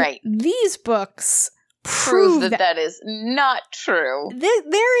 And these books prove that is not true.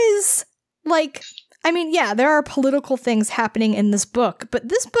 There is, like, I mean, yeah, there are political things happening in this book, but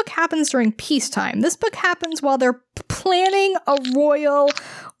this book happens during peacetime. This book happens while they're planning a royal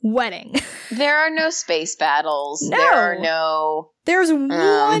wedding. There are no space battles. No. There are no... There's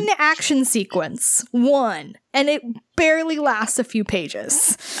one action sequence. One. And it barely lasts a few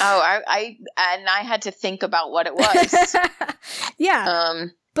pages. Oh, I had to think about what it was. Yeah.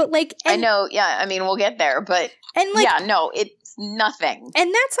 But, like... I know, yeah, I mean, we'll get there, but... And, like, yeah, no, it's nothing.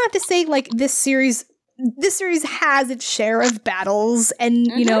 And that's not to say, like, this series has its share of battles and,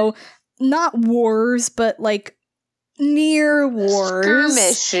 you know, not wars, but, like, near wars.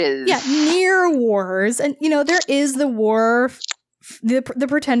 Skirmishes. Yeah, near wars. And, you know, there is the war... The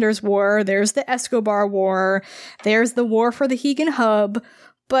Pretenders War, there's the Escobar War, there's the war for the Hegan Hub,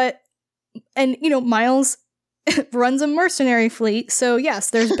 and, you know, Miles runs a mercenary fleet, so yes,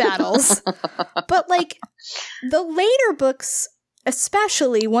 there's battles. But, like, the later books,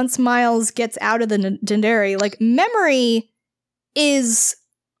 especially once Miles gets out of the Dendari, like, Memory is...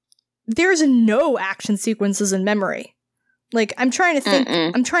 There's no action sequences in Memory. Like, I'm trying to think.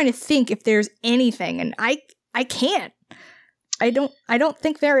 I'm trying to think if there's anything, and I can't. I don't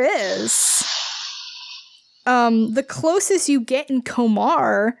think there is. The closest you get in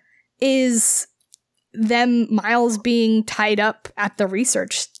Komar is Miles being tied up at the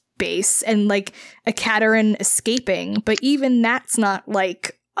research base and, like, Akaterin escaping. But even that's not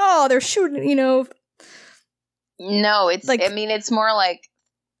like, oh, they're shooting, you know. No, it's like, I mean, it's more like,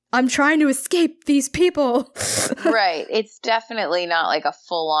 I'm trying to escape these people. Right. It's definitely not like a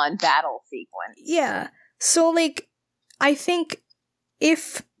full-on battle sequence. Yeah. So, like, I think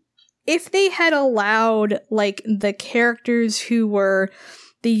if they had allowed, like, the characters who were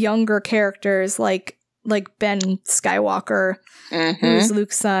the younger characters, like Ben Skywalker, who's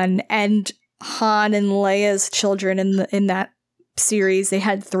Luke's son, and Han and Leia's children in that series, they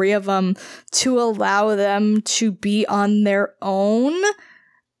had 3 of them, to allow them to be on their own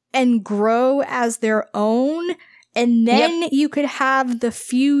and grow as their own, and then you could have the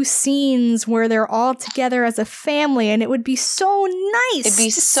few scenes where they're all together as a family, and it would be so nice. It'd be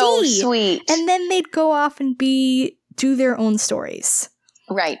so sweet. And then they'd go off and do their own stories.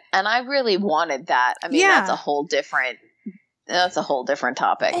 Right. And I really wanted that. I mean, that's a whole different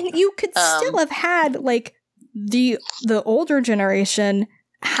topic. And you could still have had, like, the older generation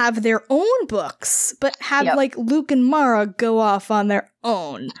have their own books, but have like Luke and Mara go off on their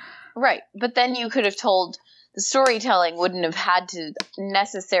own. Right. But then you could have told the storytelling wouldn't have had to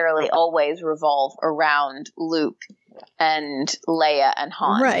necessarily always revolve around Luke and Leia and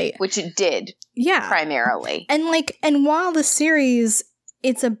Han. Right. Which it did. Yeah. Primarily. And while the series,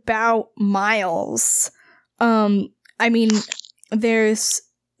 it's about Miles, I mean, there's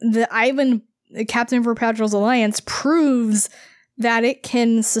the Captain Verpadril's Alliance proves that it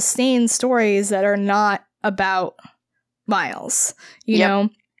can sustain stories that are not about Miles, you know?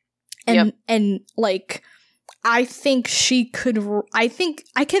 And like, I think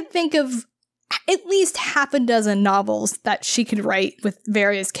I could think of at least half a dozen novels that she could write with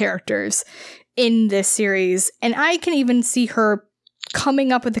various characters in this series. And I can even see her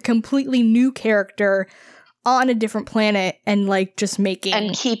coming up with a completely new character on a different planet and, like, just making...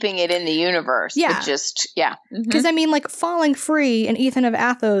 And keeping it in the universe. Yeah. Because, I mean, like, Falling Free and Ethan of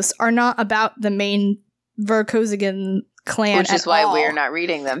Athos are not about the main Verkozigan clan Which is why we're not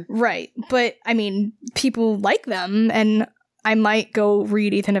reading them. Right. But, I mean, people like them, and I might go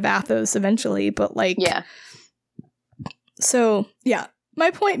read Ethan of Athos eventually, but, like... Yeah. So, yeah. My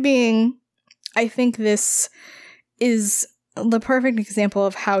point being, I think this is the perfect example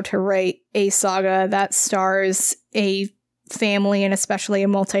of how to write a saga that stars a family, and especially a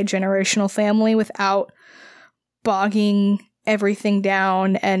multi-generational family, without bogging everything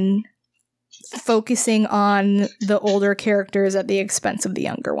down and focusing on the older characters at the expense of the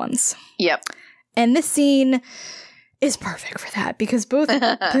younger ones. Yep. And this scene is perfect for that, because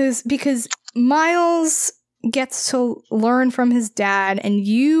because Miles gets to learn from his dad, and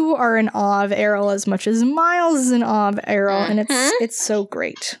you are in awe of Errol as much as Miles is in awe of Errol, and it's so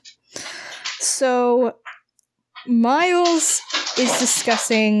great. So Miles is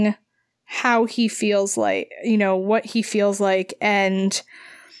discussing how he feels like, you know, what he feels like, and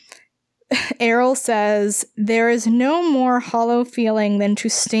Errol says, "There is no more hollow feeling than to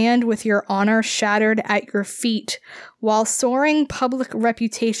stand with your honor shattered at your feet, while soaring public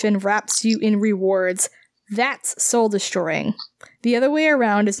reputation wraps you in rewards. That's soul-destroying. The other way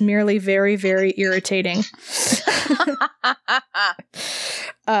around is merely very, very irritating."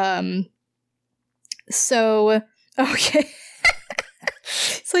 So, okay.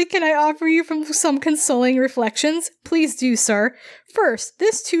 It's like, "Can I offer you some consoling reflections? Please do, sir. First,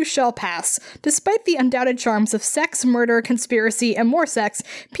 this too shall pass. Despite the undoubted charms of sex, murder, conspiracy, and more sex,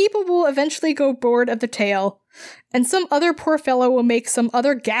 people will eventually go bored of the tale. And some other poor fellow will make some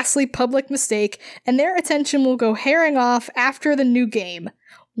other ghastly public mistake, and their attention will go herring off after the new game."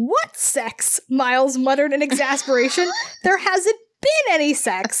 "What sex?" Miles muttered in exasperation. "There hasn't been any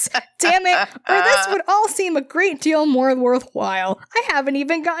sex. Damn it, or this would all seem a great deal more worthwhile. I haven't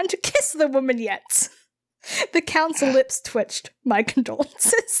even gotten to kiss the woman yet." The Count's lips twitched. "My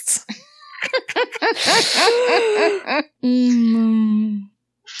condolences."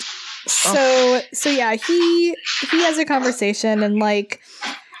 So yeah, he has a conversation, and, like,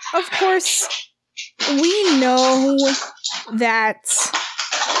 of course, we know that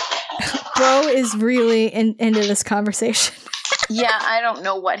Bo is really into this conversation. Yeah, I don't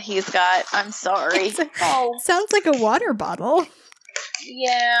know what he's got. I'm sorry. Sounds like a water bottle.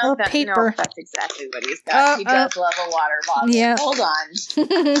 Yeah. Or paper. No, that's exactly what he's got. He does love a water bottle. Yeah. Hold on.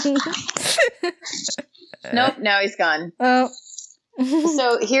 Nope, now he's gone. Oh.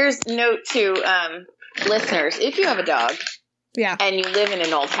 So here's note to listeners. If you have a dog and you live in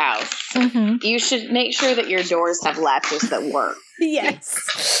an old house, you should make sure that your doors have latches that work.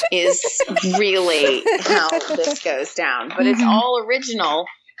 Yes. Is really how this goes down. But it's all original,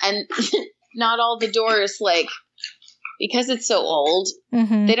 and not all the doors, like, because it's so old,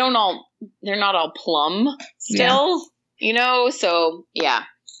 they're not all plumb still, you know? So, yeah.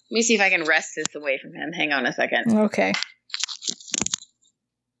 Let me see if I can wrest this away from him. Hang on a second. Okay.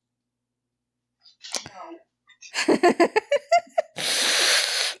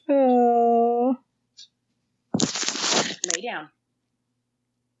 Oh. Lay down.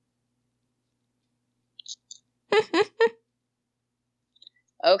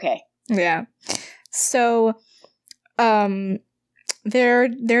 Okay. Yeah. So, they're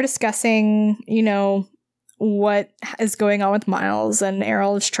discussing, you know, what is going on with Miles, and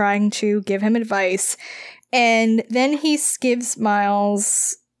Errol is trying to give him advice, and then he gives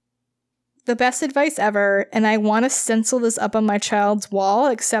Miles the best advice ever, and I want to stencil this up on my child's wall,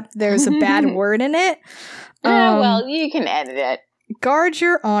 except there's a bad word in it. Well, you can edit it. Guard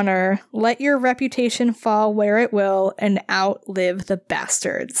your honor, let your reputation fall where it will, and outlive the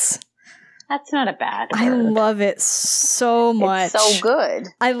bastards. That's not a bad word. I love it so much. It's so good.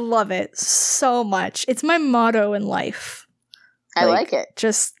 I love it so much. It's my motto in life. I like it.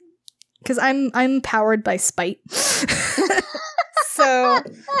 Just because I'm powered by spite. So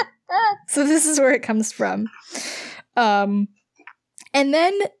this is where it comes from. And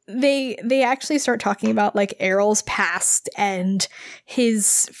then they actually start talking about, like, Errol's past and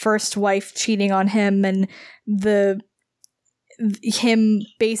his first wife cheating on him, and him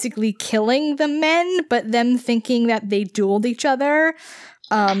basically killing the men, but them thinking that they dueled each other.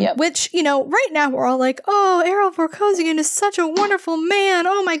 Which, you know, right now we're all like, oh, Errol Vorkosigan is such a wonderful man.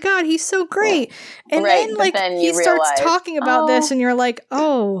 Oh my God, he's so great. And then, like, he starts talking about this, and you're like,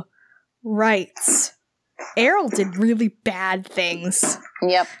 oh, right. Errol did really bad things.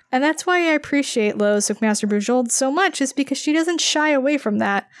 Yep. And that's why I appreciate Lois McMaster-Bujold so much, is because she doesn't shy away from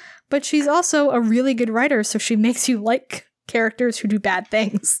that. But she's also a really good writer, so she makes you like characters who do bad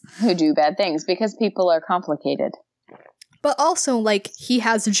things. Because people are complicated. But also, like, he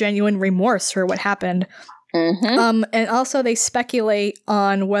has genuine remorse for what happened. And also they speculate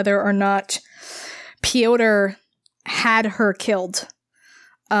on whether or not Piotr had her killed.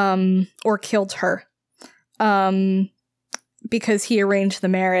 Or killed her. Because he arranged the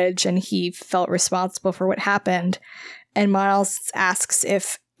marriage and he felt responsible for what happened. And Miles asks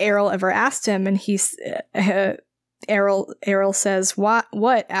if Errol ever asked him, and Errol says,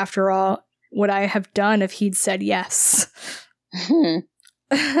 what, after all, would I have done if he'd said yes? What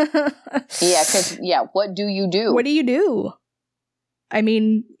do you do? What do you do? I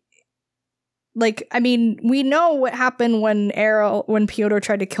mean, we know what happened when Piotr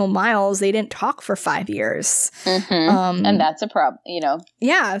tried to kill Miles. They didn't talk for 5 years. And that's a problem, you know.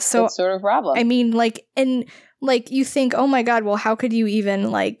 Yeah, so it's sort of a problem. I mean, you think, oh my God, well, how could you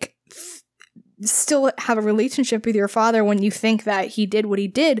even, like, still have a relationship with your father when you think that he did what he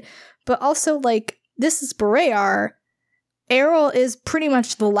did? But also, like, this is Barayar. Errol is pretty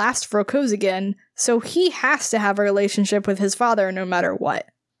much the last Vorkosigan, so he has to have a relationship with his father no matter what.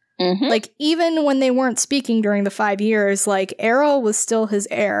 Like, even when they weren't speaking during the 5 years, like, Errol was still his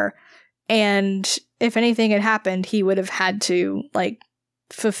heir, and if anything had happened, he would have had to, like,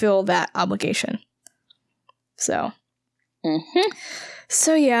 fulfill that obligation. So.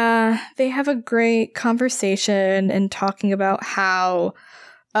 So, yeah, they have a great conversation and talking about how,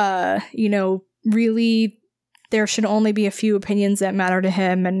 you know, really there should only be a few opinions that matter to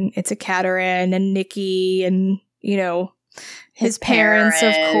him, and it's Ekaterin and Nikki and, you know, his parents,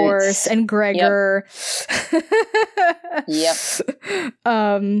 of course, and Gregor. Yep.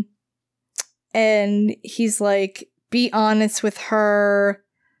 And he's like, be honest with her.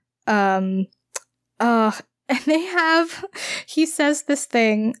 And he says this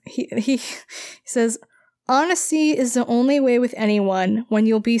thing. He says, honesty is the only way with anyone when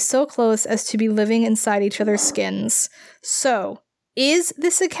you'll be so close as to be living inside each other's skins. So, is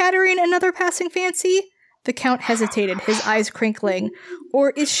this Ekaterin another passing fancy? The Count hesitated, his eyes crinkling.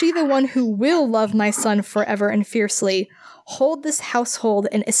 Or is she the one who will love my son forever and fiercely, hold this household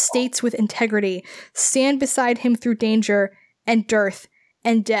and estates with integrity, stand beside him through danger and dearth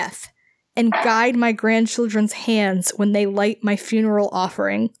and death, and guide my grandchildren's hands when they light my funeral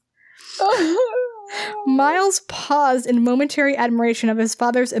offering? Miles paused in momentary admiration of his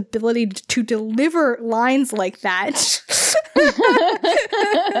father's ability to deliver lines like that.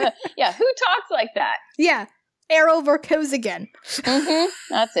 Yeah, who talks like that? Yeah, Errol Verkozigan. That's it.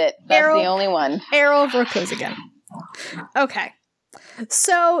 That's the only one. Errol Verkozigan. Okay.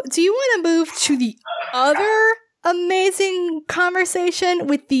 So, do you want to move to the other amazing conversation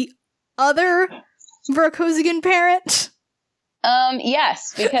with the other Verkozigan parent?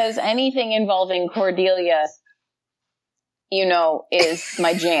 Yes, because anything involving Cordelia, is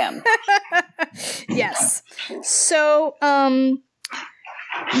my jam. Yes. So, Mark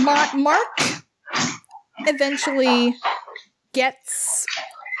eventually gets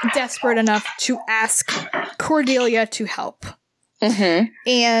desperate enough to ask Cordelia to help.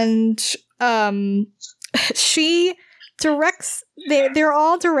 And, she directs, they're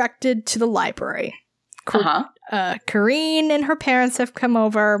all directed to the library. Kareen and her parents have come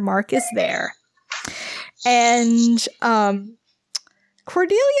over. Mark is there. And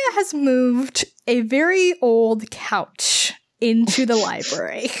Cordelia has moved a very old couch into the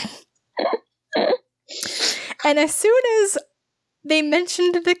library. And as soon as they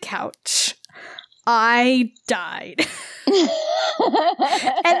mentioned the couch, I died. And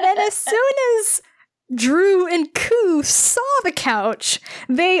then as soon as Drew and Koo saw the couch,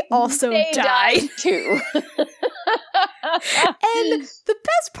 they also died too. And the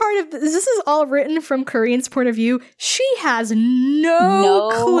best part of this is all written from Kareen's point of view. She has no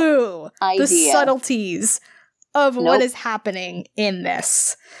clue idea. The subtleties of what is happening in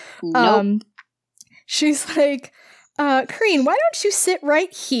this. She's like, Kareen, why don't you sit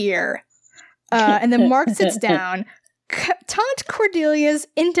right here? And then Mark sits down. Taunt Cordelia's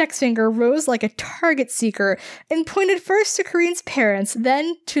index finger rose like a target seeker and pointed first to Kareen's parents,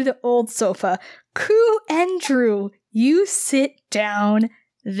 then to the old sofa. Koo and Drew, you sit down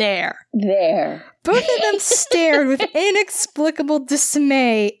there. Both of them stared with inexplicable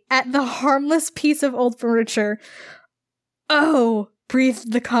dismay at the harmless piece of old furniture. Oh,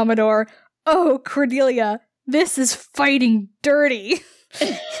 breathed the Commodore. Oh, Cordelia, this is fighting dirty.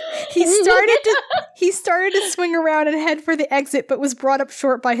 He started to swing around and head for the exit, but was brought up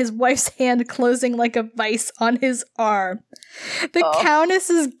short by his wife's hand closing like a vice on his arm. The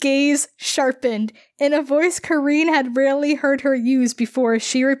Countess's gaze sharpened. In a voice Kareen had rarely heard her use before,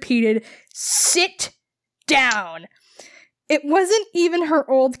 she repeated, "Sit down." It wasn't even her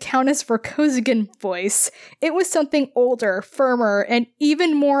old Countess Verkozigan voice. It was something older, firmer, and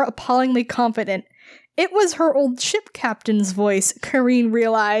even more appallingly confident. It was her old ship captain's voice, Kareen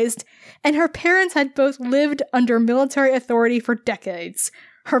realized, and her parents had both lived under military authority for decades.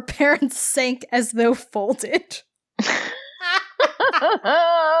 Her parents sank as though folded. I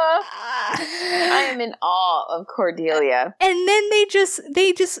am in awe of Cordelia. And then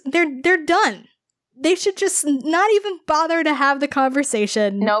they're done. They should just not even bother to have the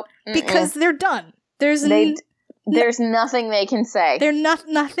conversation. Nope. Because they're done. There's nothing they can say.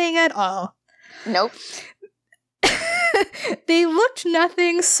 Nothing at all. Nope. They looked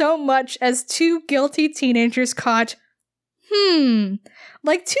nothing so much as two guilty teenagers caught,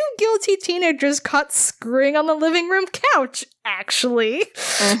 like two guilty teenagers caught screwing on the living room couch, actually.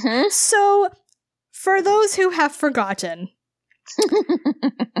 So, for those who have forgotten,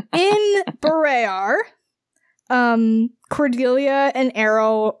 in Borear, Cordelia and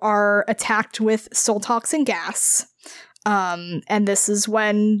Arrow are attacked with soul toxin gas. And this is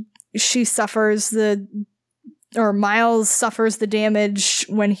when Miles suffers the damage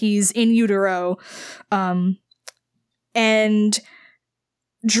when he's in utero. And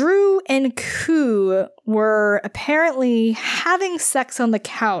Drew and Koo were apparently having sex on the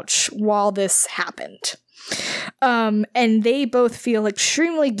couch while this happened. And they both feel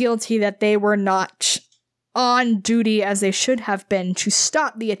extremely guilty that they were not on duty as they should have been to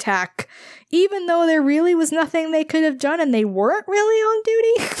stop the attack, even though there really was nothing they could have done and they weren't really on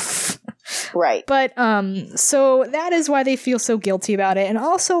duty. Right. But, so that is why they feel so guilty about it. And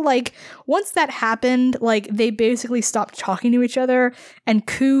also, like, once that happened, like, they basically stopped talking to each other, and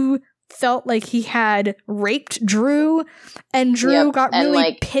Koo felt like he had raped Drew, and Drew got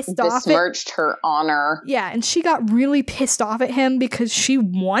really pissed off. Besmirched her honor. Yeah, and she got really pissed off at him because she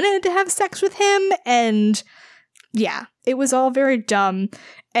wanted to have sex with him, and yeah, it was all very dumb.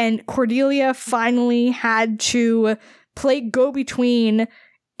 And Cordelia finally had to play go-between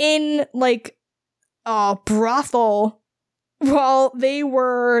in, like, a brothel while they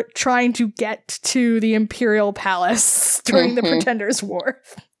were trying to get to the Imperial Palace during the Pretenders' War.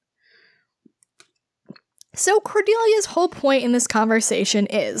 So Cordelia's whole point in this conversation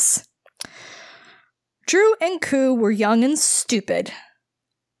is, Drew and Koo were young and stupid.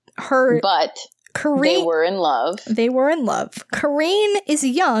 But Karine, They were in love. Karine is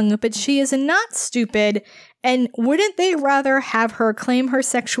young, but she is not stupid. And wouldn't they rather have her claim her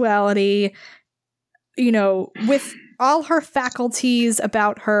sexuality, with all her faculties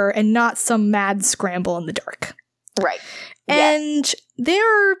about her and not some mad scramble in the dark? Right. And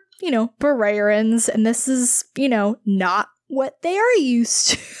they're, Barrayarans, and this is, not what they are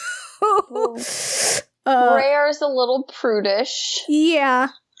used to. Barrayar's a little prudish. Yeah.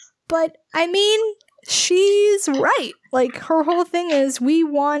 But, I mean, she's right. Like, her whole thing is we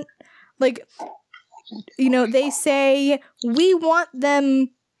want, like, they say we want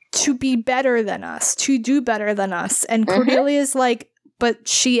them to be better than us, to do better than us. And Cordelia's like, but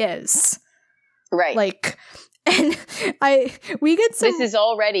she is. Right. Like, and we get some... This is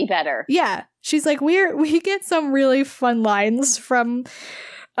already better. Yeah. She's like, we get some really fun lines from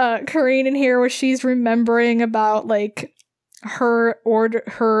Karine in here where she's remembering about, like, her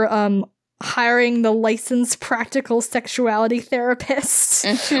hiring the licensed practical sexuality therapist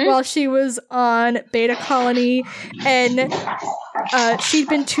while she was on Beta Colony, and she'd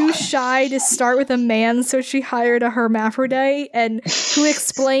been too shy to start with a man, so she hired a hermaphrodite, and who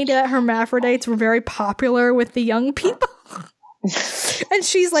explained that hermaphrodites were very popular with the young people. And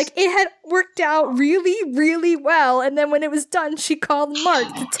she's like, it had worked out really, really well. And then when it was done, she called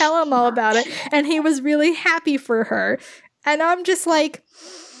Mark to tell him all about it, and he was really happy for her. And I'm just like,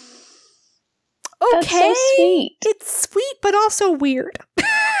 okay, that's so sweet. It's sweet, but also weird.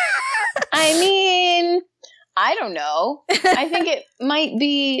 I mean, I don't know. I think it might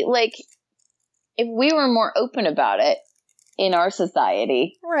be like if we were more open about it in our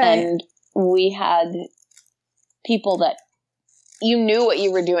society, right, and we had people that you knew what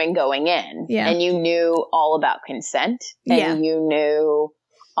you were doing going in, and you knew all about consent, and you knew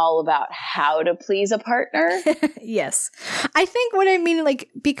all about how to please a partner. Yes. I think what I mean, like,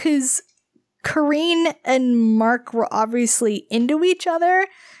 because Karine and Mark were obviously into each other.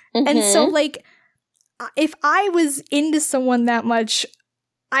 And so, like, if I was into someone that much,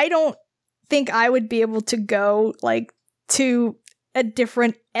 I don't think I would be able to go, like, to a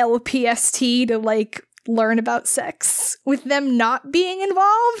different LPST to, like, learn about sex with them not being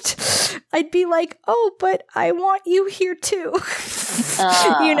involved. I'd be like, oh, but I want you here too.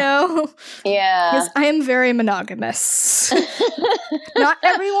 Yeah. Because I am very monogamous. Not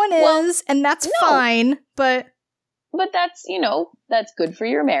everyone is, and that's fine, but that's, that's good for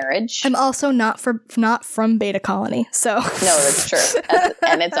your marriage. I'm also not from Beta Colony, so. No, that's true.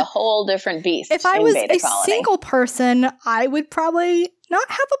 And it's a whole different beast. If I was a single person, I would probably not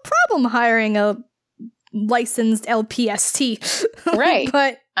have a problem hiring a licensed LPST. Right.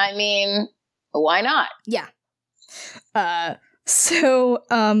 But I mean, why not? Yeah. Oh,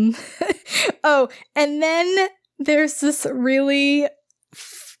 and then there's this really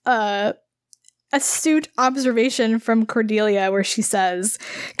astute observation from Cordelia where she says,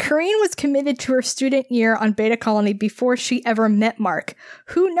 Karine was committed to her student year on Beta Colony before she ever met Mark.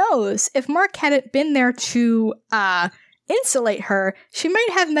 Who knows? If Mark hadn't been there to insulate her, she might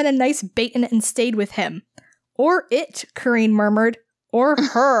have met a nice Baton and stayed with him. Or it, Karine murmured. Or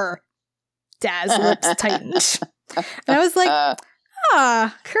her. Daz's lips tightened. And I was like,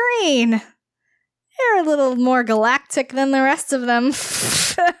 Karine, you're a little more galactic than the rest of them.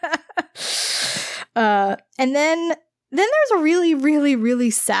 And then there's a really, really, really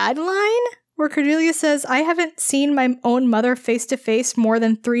sad line where Cordelia says, I haven't seen my own mother face to face more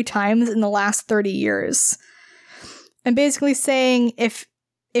than 3 times in the last 30 years. And basically saying if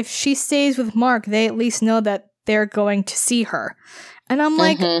she stays with Mark, they at least know that they're going to see her. And I'm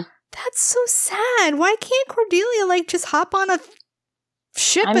like, that's so sad. Why can't Cordelia, like, just hop on a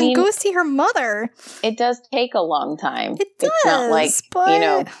ship and go see her mother? It does take a long time. It does. It's not like,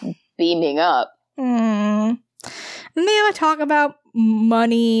 but... beaming up. And they have a talk about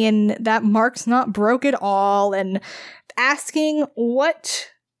money and that Mark's not broke at all, and asking what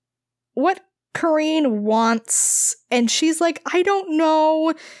Karine wants, and she's like, I don't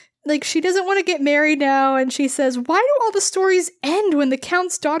know. Like, she doesn't want to get married now, and she says, why do all the stories end when the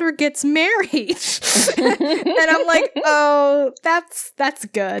Count's daughter gets married? And I'm like, oh, that's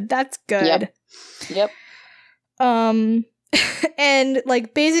good. That's good. Yep. And,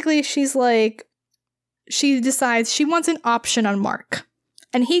 like, basically she's like, she decides she wants an option on Mark.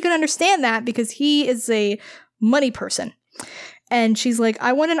 And he can understand that because he is a money person. And she's like,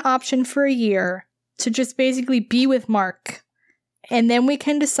 I want an option for a year to just basically be with Mark. And then we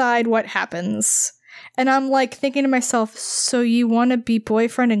can decide what happens. And I'm like thinking to myself, so you want to be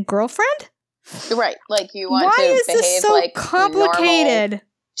boyfriend and girlfriend? Right. Like you want Why to is behave this so like complicated?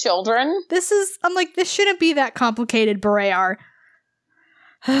 Children? I'm like, this shouldn't be that complicated, Barrayar.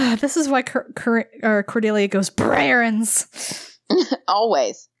 This is why Cordelia goes, Brarons.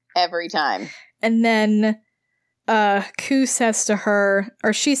 Always. Every time. And then Ku says to her,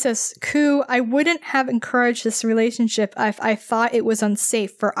 or she says, Ku, I wouldn't have encouraged this relationship if I thought it was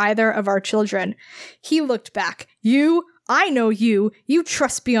unsafe for either of our children. He looked back. I know you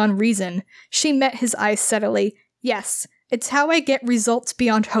trust beyond reason. She met his eyes steadily. Yes, it's how I get results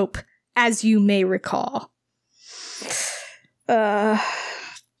beyond hope, as you may recall.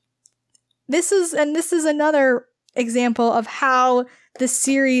 This is another example of how the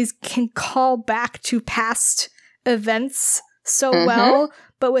series can call back to past events so well,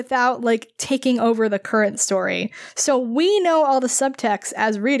 but without like taking over the current story. So we know all the subtext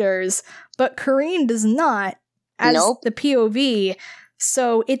as readers, but Corinne does not as the POV.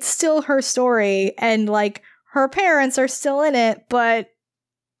 So it's still her story, and like her parents are still in it, but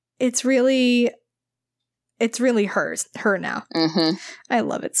it's really her now. I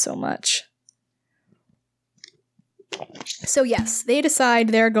love it so much. So yes, they decide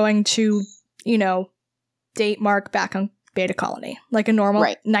they're going to, date Mark back on Beta Colony, like a normal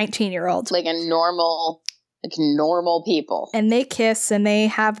 19-year-old. Like normal people. And they kiss, and they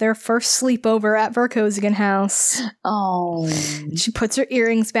have their first sleepover at Vorkosigan House. Oh. She puts her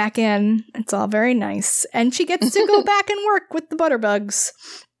earrings back in. It's all very nice. And she gets to go back and work with the Butterbugs.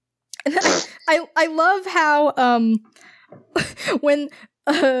 And I love how when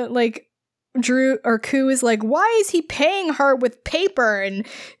Drew or Ku is like, why is he paying her with paper? And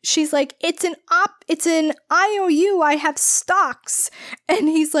she's like, it's an IOU. I have stocks. And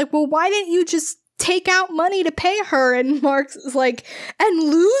he's like, well, why didn't you just take out money to pay her? And Mark's like, and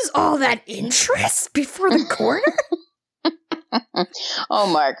lose all that interest before the corner? Oh,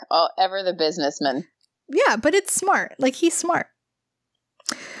 Mark. Oh, ever the businessman. Yeah, but it's smart. Like, he's smart.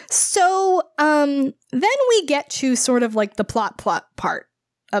 So, then we get to sort of like the plot part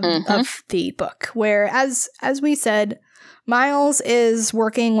of the book, where, as we said, Miles is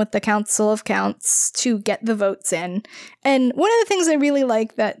working with the Council of Counts to get the votes in. And one of the things I really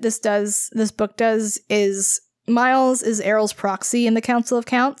like that this book does, is Miles is Errol's proxy in the Council of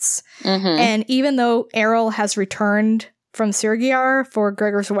Counts. And even though Errol has returned from Sirgiar for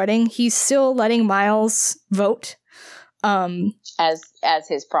Gregor's wedding, he's still letting Miles vote. As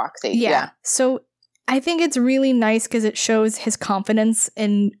his proxy. Yeah. So I think it's really nice because it shows his confidence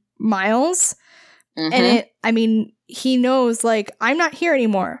in Miles. And he knows, like, I'm not here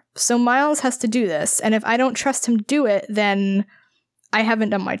anymore, so Miles has to do this. And if I don't trust him to do it, then I haven't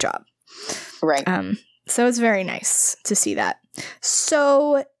done my job. Right. So it's very nice to see that.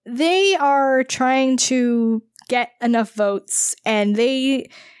 So they are trying to get enough votes, and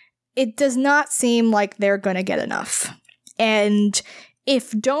it does not seem like they're going to get enough. And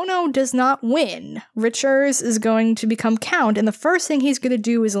if Dono does not win, Richards is going to become Count, and the first thing he's going to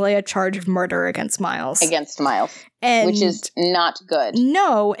do is lay a charge of murder against Miles. Which is not good.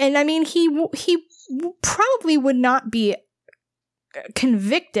 No, and I mean, he probably would not be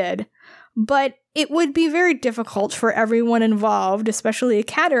convicted, but it would be very difficult for everyone involved, especially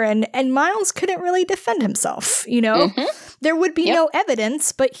Katerin, and Miles couldn't really defend himself, There would be no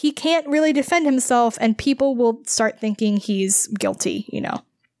evidence, but he can't really defend himself, and people will start thinking he's guilty,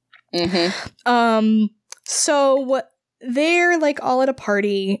 So they're like all at a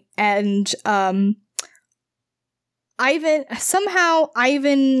party, and Ivan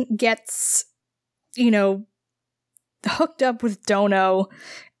gets, hooked up with Dono,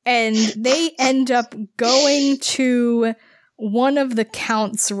 and they end up going to one of the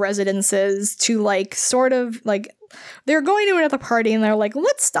Count's residences to they're going to another party, and they're like,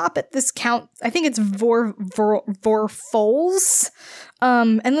 let's stop at this Count. I think it's Vorfol's.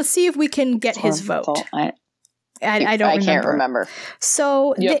 And let's see if we can get his vote. I can't remember.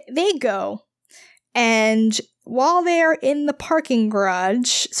 So they go, and while they're in the parking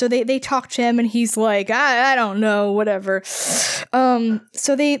garage, so they talk to him, and he's like, I don't know, whatever. So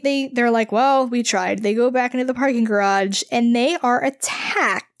they're like, well, we tried. They go back into the parking garage, and they are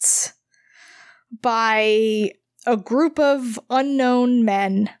attacked by a group of unknown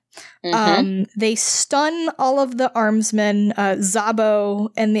men. They stun all of the armsmen, Zabo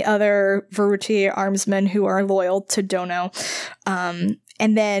and the other Varuti armsmen who are loyal to Dono. And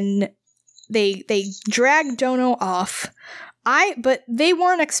then they drag Dono off. But they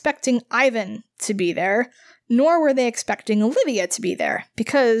weren't expecting Ivan to be there, nor were they expecting Olivia to be there,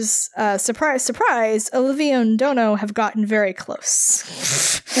 because, surprise, surprise, Olivia and Dono have gotten very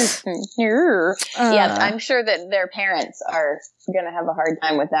close. Yes, I'm sure that their parents are going to have a hard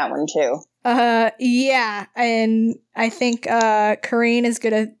time with that one, too. Yeah, and I think Corinne is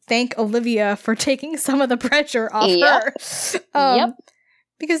going to thank Olivia for taking some of the pressure off her.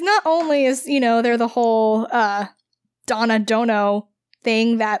 Because not only is, there the whole Donna Dono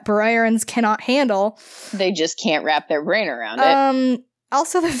thing that Barairans cannot handle. They just can't wrap their brain around it.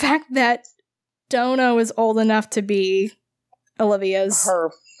 Also the fact that Dono is old enough to be Olivia's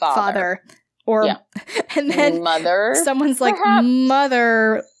her father. Or and then mother. Someone's like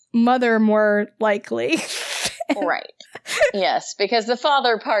mother more likely. Right. Yes, because the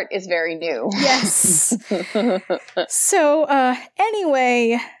father part is very new. Yes. So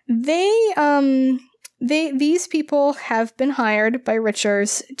anyway, these people have been hired by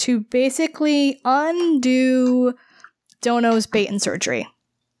Richards to basically undo Dono's Baton surgery.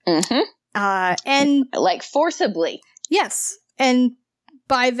 Mm-hmm. And like forcibly. Yes. And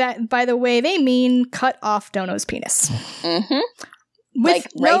by the way, they mean cut off Dono's penis. Mm-hmm. Right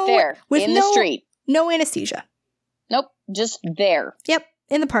there in the street. No anesthesia. Nope, just there. Yep,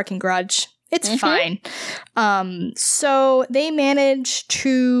 in the parking garage. It's fine. So they managed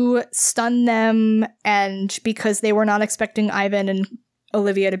to stun them, and because they were not expecting Ivan and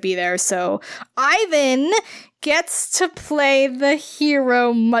Olivia to be there, so Ivan gets to play the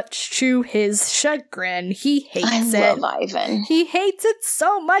hero much to his chagrin. He hates it. I love Ivan. He hates it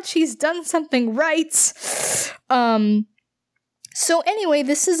so much. He's done something right. So anyway,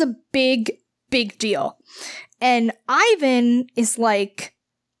 this is a big deal. And Ivan is like,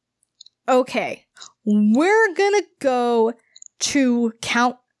 okay, we're gonna go to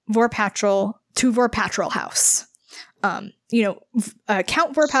Count Vorpatral house. Count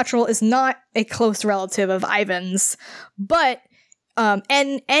Vorpatral is not a close relative of Ivan's, but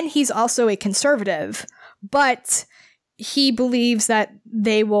and he's also a conservative, but he believes that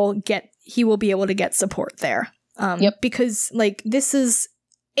he will be able to get support there. Because this is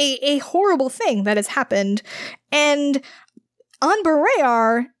a horrible thing that has happened, and on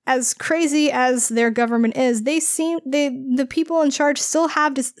Barrayar, as crazy as their government is, the people in charge still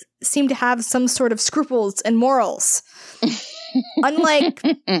seem to have some sort of scruples and morals, unlike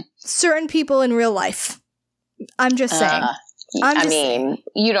certain people in real life. I'm just saying.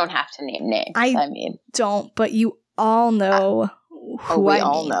 You don't have to name names. I don't, but you all know who I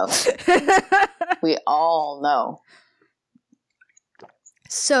mean. Know. We all know.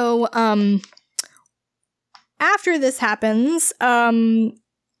 So, after this happens,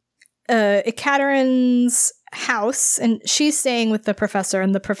 Ekaterine's house, and she's staying with the professor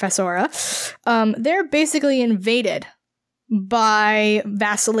and the professora, they're basically invaded by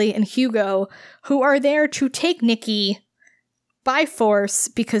Vasily and Hugo, who are there to take Nikki by force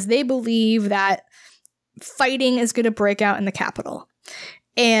because they believe that fighting is going to break out in the capital.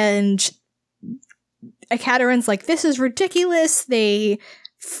 And Ekaterine's like, this is ridiculous.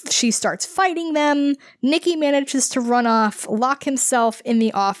 She starts fighting them. Nikki manages to run off, lock himself in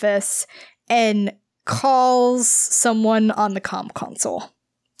the office, and calls someone on the comm console.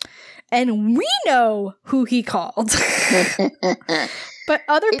 And we know who he called. But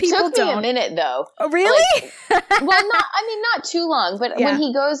other people don't. It took me a minute, though. Oh, really? Not too long. But when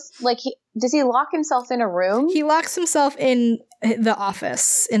he goes, does he lock himself in a room? He locks himself in the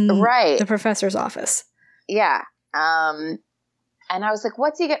office, in the professor's office. Yeah. And I was like,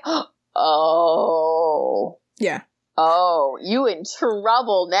 what's he get? Oh. Yeah. Oh, you in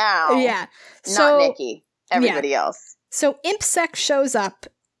trouble now. Yeah. Not Nikki. Everybody else. So ImpSec shows up,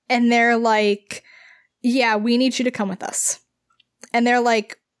 and they're like, yeah, we need you to come with us. And they're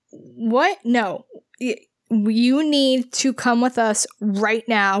like, what? No. You need to come with us right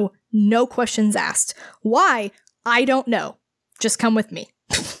now. No questions asked. Why? I don't know. Just come with me.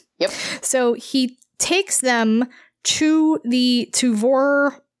 Yep. So he takes them to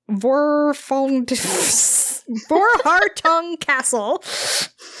Vorhartung Castle,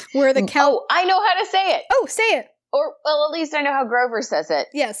 where the Count... Oh, I know how to say it. Oh, say it. Or, well, at least I know how Grover says it.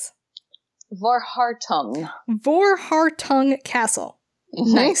 Yes. Vorhartung Castle.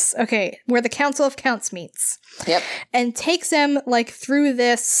 Mm-hmm. Nice. Okay. Where the Council of Counts meets. Yep. And takes them, through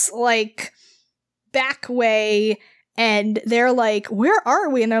this, back way, and they're like, where are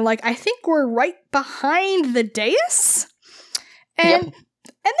we? And they're like, I think we're right behind the dais. And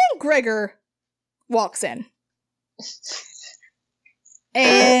then Gregor walks in.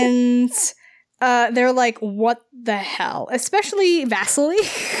 And they're like, what the hell? Especially Vasily.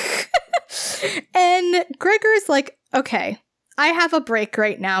 And Gregor's like, okay, I have a break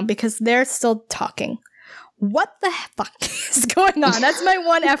right now because they're still talking. What the fuck is going on? That's my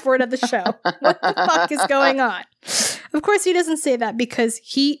one F word of the show. What the fuck is going on? Of course, he doesn't say that because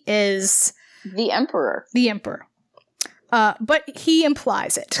he is... The Emperor. The Emperor. But he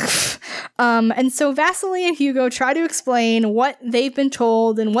implies it. And so Vasily and Hugo try to explain what they've been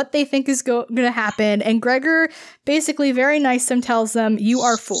told and what they think is going to happen. And Gregor, basically very nice, tells them, you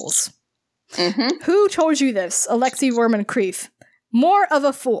are fools. Mm-hmm. Who told you this? Alexei Vorman-Krief. More of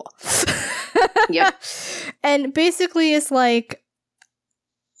a fool. Yep. And basically it's like,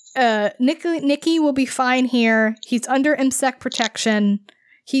 Nicky will be fine here. He's under IMSEC protection.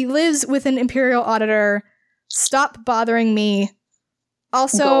 He lives with an Imperial auditor. Stop bothering me.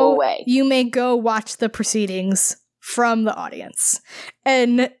 Also, go away. You may go watch the proceedings from the audience.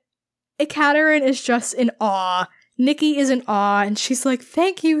 And Ekaterin is just in awe. Nicky is in awe, and she's like,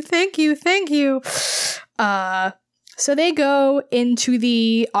 thank you, thank you, thank you. So they go into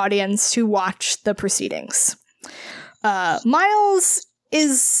the audience to watch the proceedings. Miles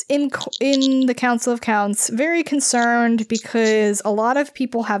is in the Council of Counts, very concerned because a lot of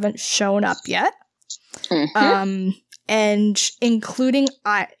people haven't shown up yet. Mm-hmm. And including,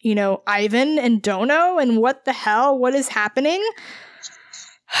 Ivan and Dono, and what the hell, what is happening?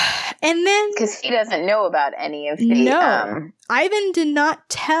 And then... Because he doesn't know about any of the... No, Ivan did not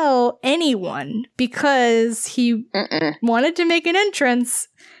tell anyone because he wanted to make an entrance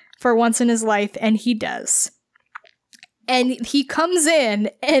for once in his life, and he does. And he comes in,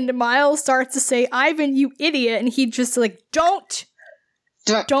 and Miles starts to say, Ivan, you idiot, and he just don't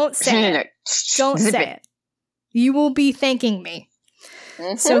say it. Don't say it. You will be thanking me.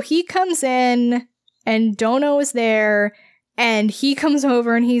 Mm-hmm. So he comes in, and Dono is there, and he comes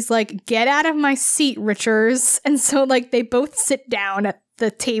over, and he's like, get out of my seat, Richards. And so, they both sit down at the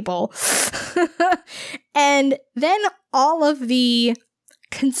table. And then all of the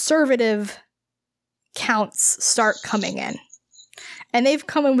conservative counts start coming in. And they've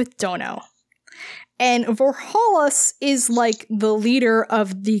come in with Dono. And Vorhalas is the leader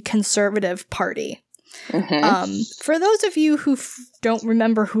of the conservative party. Mm-hmm. For those of you who don't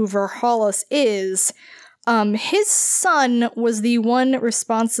remember who Vorhalas is, his son was the one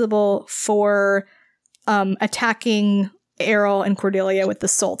responsible for attacking Errol and Cordelia with the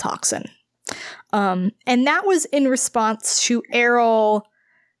soul toxin. And that was in response to Errol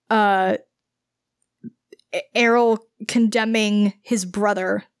condemning his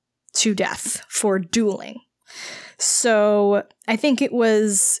brother to death for dueling. So I think it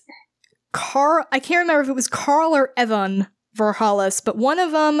was I can't remember if it was Carl or Evan Vorhalas, but one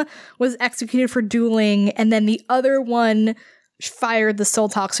of them was executed for dueling, and then the other one fired the soul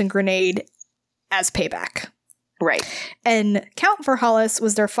toxin grenade as payback. Right. And Count Vorhalas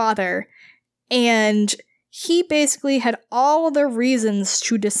was their father, and he basically had all the reasons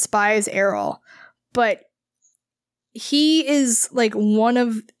to despise Errol, but he is one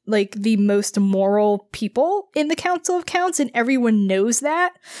of the most moral people in the Council of Counts, and everyone knows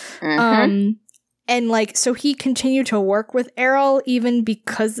that. Mm-hmm. And so he continued to work with Errol even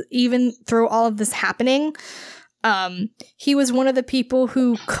through all of this happening. He was one of the people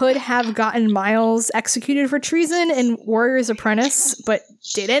who could have gotten Miles executed for treason in Warrior's Apprentice, but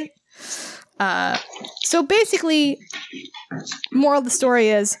didn't. So basically, moral of the story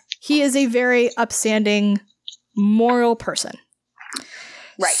is he is a very upstanding, moral person.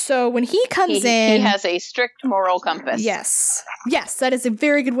 Right. So when he comes in... He has a strict moral compass. Yes. Yes, that is a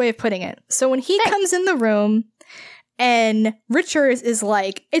very good way of putting it. So when he comes in the room, and Richards is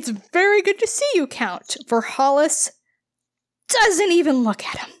like, it's very good to see you, Count. Vorhalas doesn't even look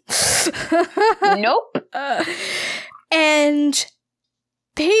at him. Nope. And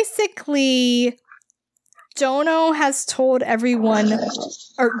basically, Dono has told everyone...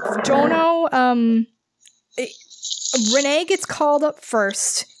 Renee gets called up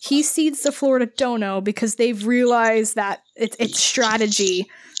first. He cedes the floor to Dono because they've realized that it's strategy.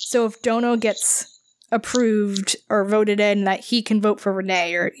 So if Dono gets approved or voted in, that he can vote for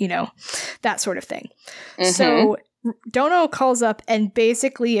Renee or, that sort of thing. Mm-hmm. So Dono calls up and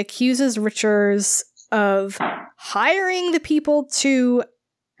basically accuses Richards of hiring the people to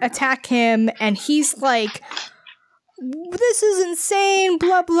attack him. And he's like, this is insane,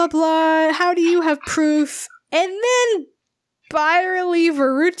 blah, blah, blah. How do you have proof? And then Byerly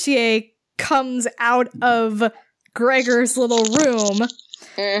Verutier comes out of Gregor's little room.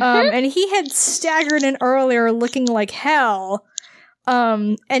 Mm-hmm. And he had staggered in earlier looking like hell.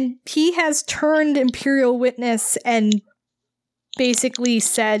 And he has turned Imperial Witness and basically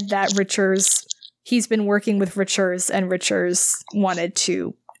said that he's been working with Richards, and Richards wanted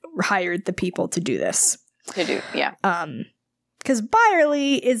to hire the people to do this. Yeah. Because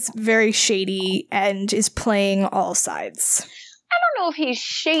Byerly is very shady and is playing all sides. I don't know if he's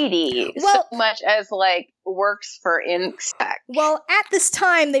shady so much as works for IMSEC. Well, at this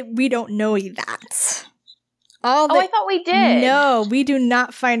time, we don't know that. I thought we did. No, we do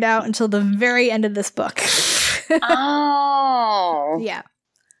not find out until the very end of this book. Oh. Yeah.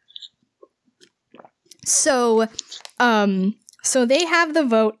 So they have the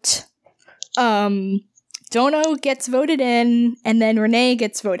vote. Dono gets voted in, and then Renee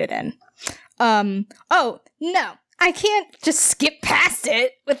gets voted in. Oh, no. I can't just skip past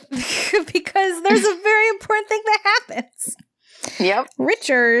it because there's a very important thing that happens. Yep.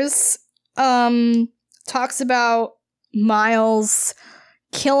 Richards talks about Miles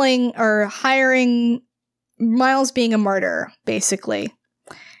killing or hiring Miles being a martyr, basically.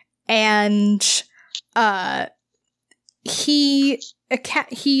 And he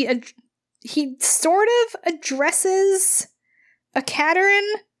sort of addresses Akaterin,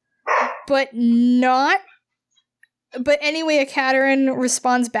 but anyway, Akaterin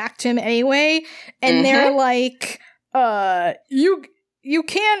responds back to him anyway, and they're like, you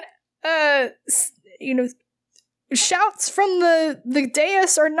can't, shouts from the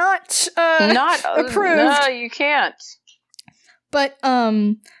dais are not approved. No, you can't. But,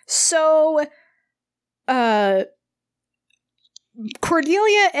 so,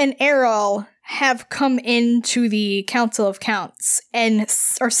 Cordelia and Errol have come into the Council of Counts and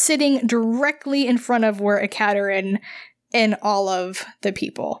are sitting directly in front of where Akaterin and all of the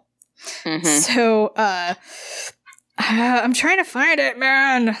people. Mm-hmm. So, I'm trying to find it,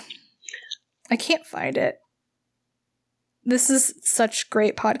 man. I can't find it. This is such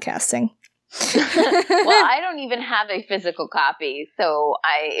great podcasting. Well, I don't even have a physical copy, so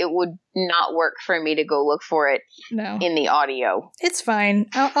it would not work for me to go look for it in the audio. It's fine.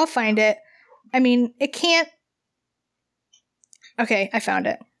 I'll find it. I mean, it can't... Okay, I found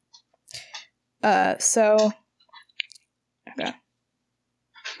it. Okay. So, yeah.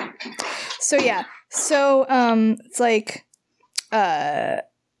 So, it's like...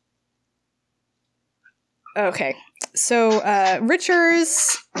 Okay. So,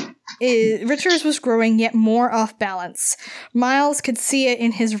 Richards was growing yet more off balance. Miles could see it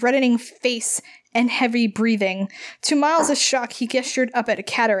in his reddening face and heavy breathing. To Miles' shock, he gestured up at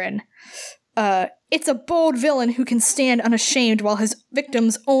Akaterin. It's a bold villain who can stand unashamed while his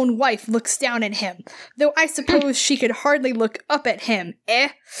victim's own wife looks down at him. Though I suppose she could hardly look up at him, eh?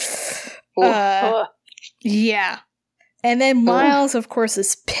 Yeah. And then Miles, of course,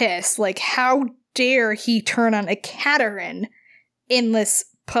 is pissed. Like, how dare he turn on Akaterin in this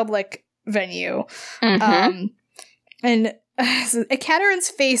public venue? Mm-hmm. And Akaterin's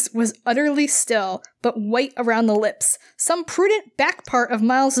face was utterly still, but white around the lips. Some prudent back part of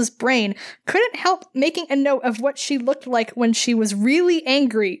Miles's brain couldn't help making a note of what she looked like when she was really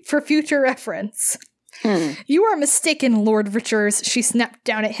angry for future reference. You are mistaken, Lord Richards, she snapped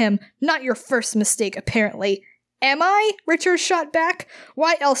down at him. Not your first mistake, apparently. Am I? Richards shot back.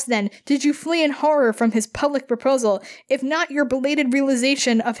 Why else, then, did you flee in horror from his public proposal, if not your belated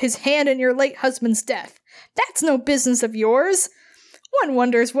realization of his hand in your late husband's death? That's no business of yours. One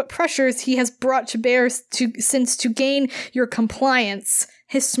wonders what pressures he has brought to bear since to gain your compliance.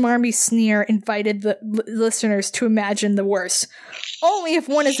 His smarmy sneer invited the listeners to imagine the worst. Only if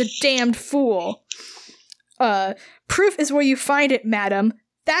one is a damned fool. Proof is where you find it, madam.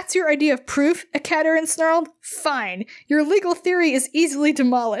 That's your idea of proof? Akaterin snarled. Fine. Your legal theory is easily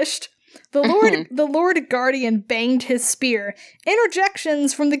demolished. The Lord Guardian banged his spear.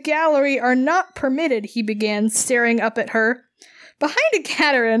 Interjections from the gallery are not permitted, he began, staring up at her. Behind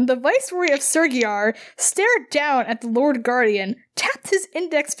Akaterin, the Viceroy of Sergiar stared down at the Lord Guardian, tapped his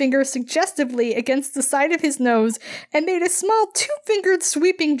index finger suggestively against the side of his nose, and made a small two-fingered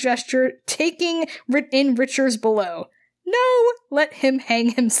sweeping gesture, taking in Richards below. No, let him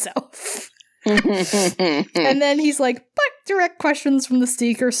hang himself. And then he's like, but direct questions from the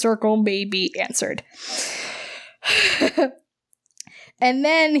Seeker Circle may be answered. And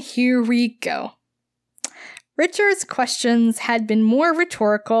then here we go. Richard's questions had been more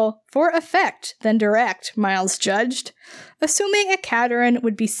rhetorical for effect than direct, Miles judged. Assuming Akaterin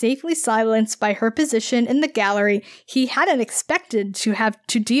would be safely silenced by her position in the gallery, he hadn't expected to have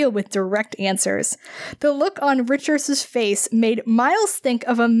to deal with direct answers. The look on Richards' face made Miles think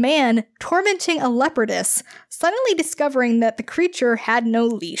of a man tormenting a leopardess, suddenly discovering that the creature had no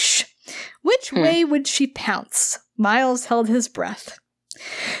leash. Which way would she pounce? Miles held his breath.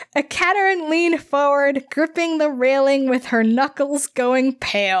 Akaterin leaned forward, gripping the railing with her knuckles going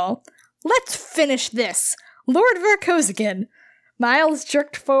pale. Let's finish this. Lord Vorkosigan. Miles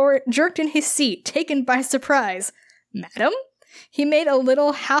jerked in his seat, taken by surprise. Madam? He made a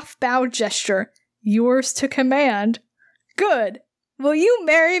little half-bow gesture. Yours to command. Good. Will you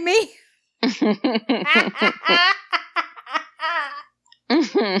marry me?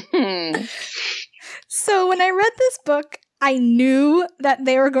 So when I read this book, I knew that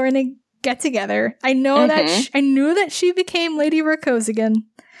they were going to get together. I know that I knew that she became Lady Vorkosigan,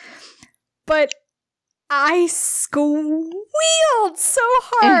 but I squealed so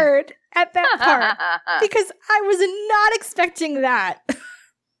hard at that part because I was not expecting that.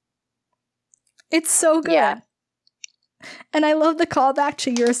 It's so good. Yeah. And I love the callback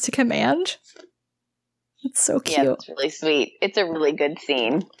to Yours to Command. It's so cute. Yeah, it's really sweet. It's a really good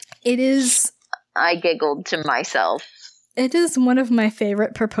scene. It is. I giggled to myself. It is one of my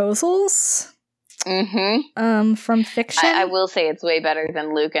favorite proposals. From fiction. I will say it's way better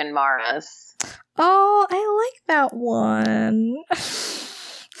than Luke and Mara's. Oh, I like that one.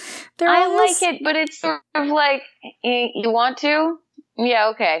 I like it, but it's sort of like, you want to? Yeah,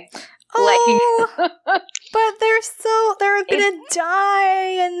 okay. Oh, but they're gonna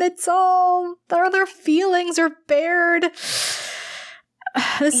die, and it's all, their feelings are bared.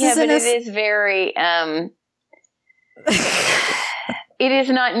 It is very, it is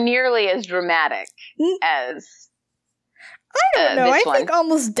not nearly as dramatic as I don't know. I one. think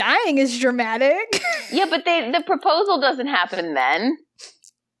almost dying is dramatic. Yeah, but the proposal doesn't happen then.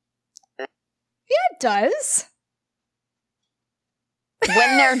 Yeah, it does.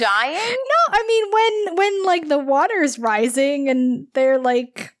 When they're dying? No, I mean when like the water's rising and they're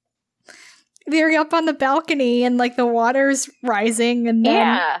up on the balcony and like the water's rising and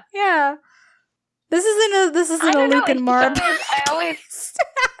then yeah. This isn't a Luke and Mara. I always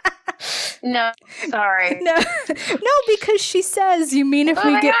No, sorry. No, because she says, "You mean if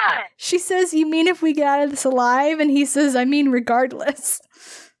we get?" God. She says, "You mean if we get out of this alive?" And he says, "I mean regardless."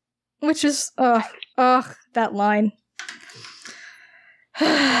 Which is, that line. The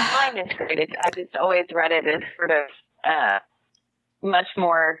line is great. I just always read it as sort of much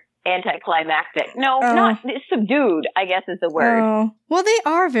more anticlimactic. No, not subdued, I guess is the word. Oh. Well, they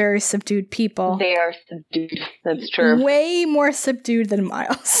are very subdued people. They are subdued. That's true. Way more subdued than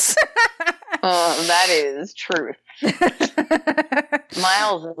Miles. That is truth.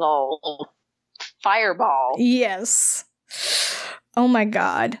 Miles is all fireball. Yes. Oh my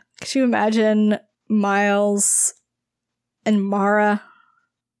god. Could you imagine Miles and Mara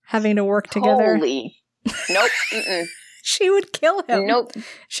having to work together? Holy. Nope. Mm-mm. She would kill him. Nope.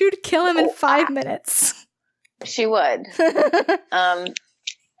 She would kill him in 5 minutes. She would. And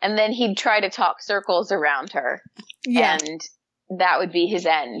then he'd try to talk circles around her. Yeah. And that would be his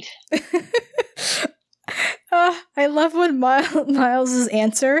end. I love when Miles's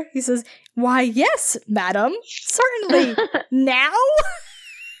answer. He says, "Why, yes, madam. Certainly. Now?"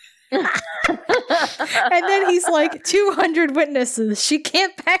 And then he's like, 200 witnesses. She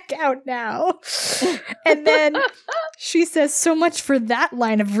can't back out now. And then she says, "So much for that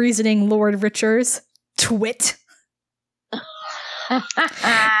line of reasoning, Lord Richards. Twit."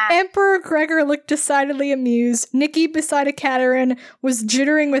 Emperor Gregor looked decidedly amused. Nikki, beside a Caterin, was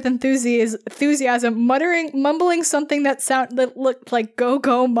jittering with enthusiasm, mumbling something that looked like "Go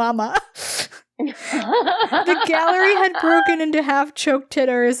Go Mama." The gallery had broken into half-choked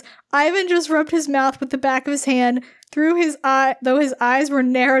titters. Ivan just rubbed his mouth with the back of his hand, though his eyes were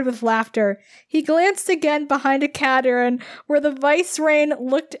narrowed with laughter. He glanced again behind a Caterin, where the viceroy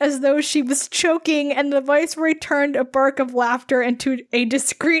looked as though she was choking, and the viceroy turned a bark of laughter into a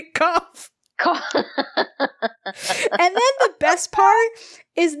discreet cough. And then the best part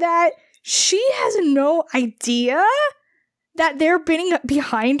is that she has no idea that they're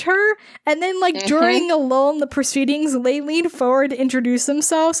behind her, and then during a lull in the proceedings, they lean forward to introduce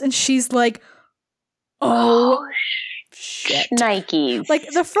themselves, and she's like, "Oh shit, Nikes!" Like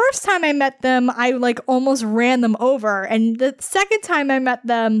the first time I met them, I almost ran them over, and the second time I met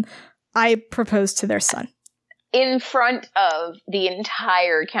them, I proposed to their son in front of the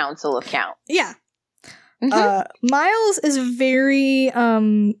entire Council of Count. Yeah, Miles is very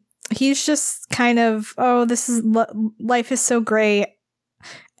he's just kind of, life is so great,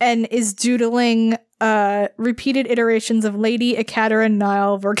 and is doodling repeated iterations of Lady Ekaterina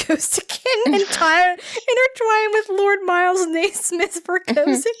Niall Vorkosigan intertwined with Lord Miles Naismith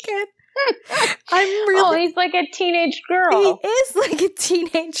Vorkosigan. He's like a teenage girl. He is like a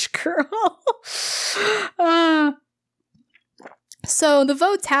teenage girl. So the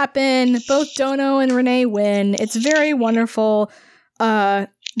votes happen. Both Dono and Renee win. It's very wonderful.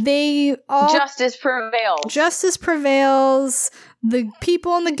 Justice prevails. The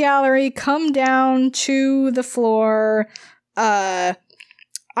people in the gallery come down to the floor. Ivan,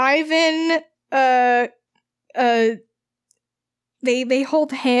 they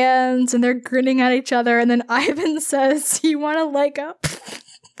hold hands and they're grinning at each other, and then Ivan says, "You want a leg up?"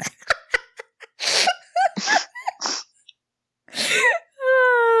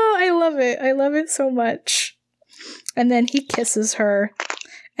 Oh, I love it. it. I love it so much. And then he kisses her.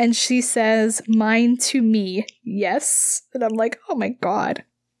 And she says, "Mine to me, yes." And I'm like, oh my god,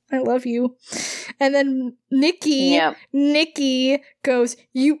 I love you. And then Nikki goes,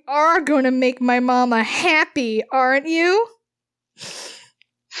 "You are going to make my mama happy, aren't you?"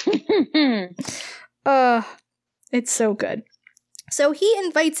 It's so good. So he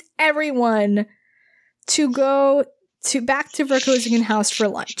invites everyone to go back to Vorkosigan House for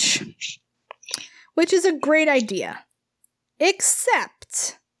lunch, which is a great idea.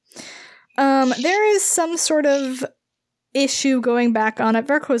 Except, there is some sort of issue going back on at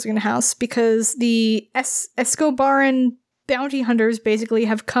Vorkosigan House because the Escobaran bounty hunters basically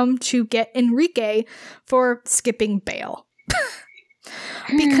have come to get Enrique for skipping bail.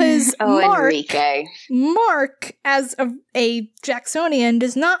 Because Mark, as a Jacksonian,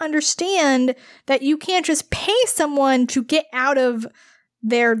 does not understand that you can't just pay someone to get out of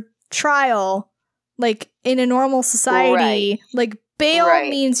their trial, like, in a normal society. Right. Like, bail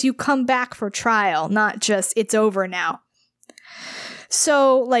means you come back for trial, not just, it's over now.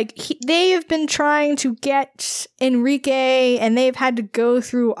 So, like, they have been trying to get Enrique, and they've had to go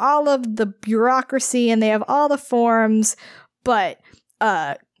through all of the bureaucracy, and they have all the forms, but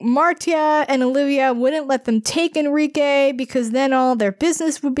Martia and Olivia wouldn't let them take Enrique because then all their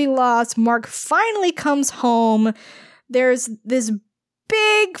business would be lost. Mark finally comes home. There's this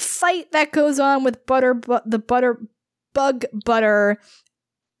big fight that goes on with bug butter.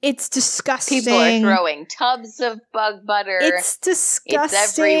 It's disgusting. People are throwing tubs of bug butter. It's disgusting.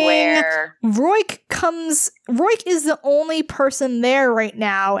 It's everywhere. Roik is the only person there right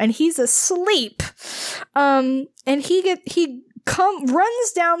now, and he's asleep. And he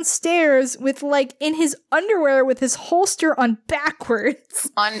runs downstairs with, like, in his underwear with his holster on backwards.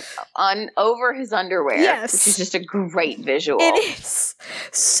 On over his underwear. Yes. Which is just a great visual. It is.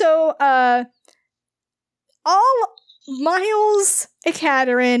 So, all Miles,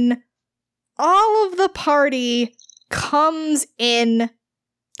 Ekaterin, all of the party comes in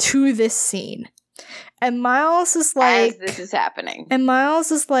to this scene. And Miles is like... As this is happening. And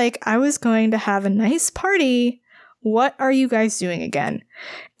Miles is like, "I was going to have a nice party. What are you guys doing again?"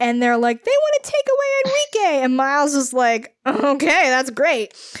 And they're like, "They want to take away Enrique." And Miles is like, "Okay, that's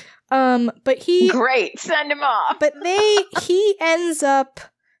great." Great, send him off. But he ends up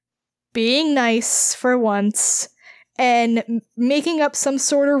being nice for once and making up some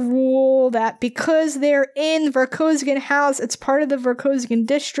sort of rule that because they're in Vorkosigan House, it's part of the Vorkosigan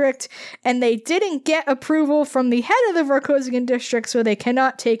district, and they didn't get approval from the head of the Vorkosigan district, so they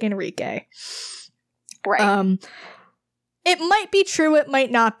cannot take Enrique. Right. It might be true, it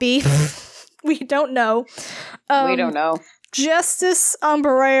might not be. We don't know. We don't know. Justice on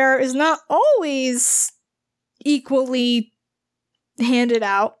Barrere is not always equally handed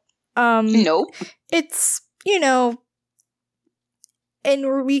out. Nope. It's,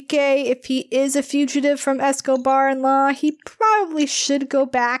 Enrique, if he is a fugitive from Escobaran law, he probably should go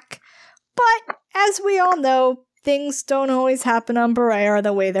back. But, as we all know, things don't always happen on Barrere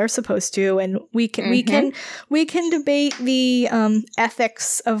the way they're supposed to, and we can debate the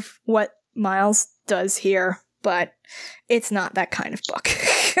ethics of what Miles does here, but it's not that kind of book.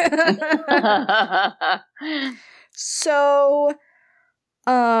 So,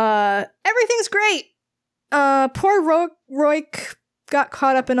 everything's great. Poor Roik got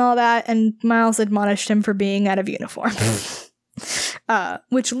caught up in all that, and Miles admonished him for being out of uniform.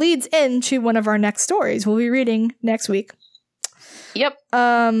 Which leads into one of our next stories we'll be reading next week. Yep.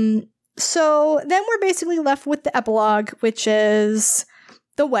 So then we're basically left with the epilogue, which is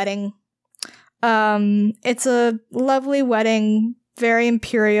the wedding. It's a lovely wedding, very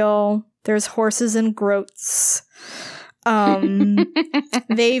imperial. There's horses and groats.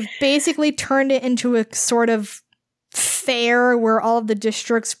 They've basically turned it into a sort of fair where all of the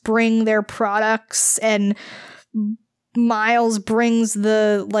districts bring their products, and Miles brings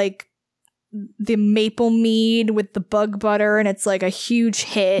the maple mead with the bug butter, and it's like a huge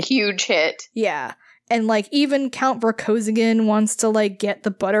hit. Yeah. And even Count Vorkosigan wants to get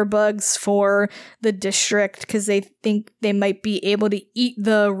the butter bugs for the district because they think they might be able to eat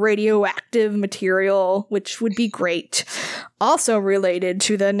the radioactive material, which would be great. Also related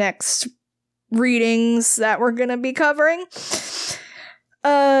to the next readings that we're going to be covering.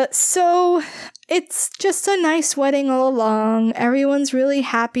 So it's just a nice wedding all along. Everyone's really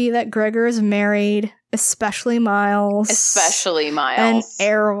happy that Gregor is married, especially Miles. And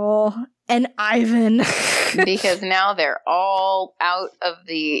Errol. And Ivan. Because now they're all out of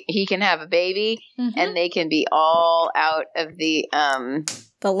he can have a baby, and they can be all out of the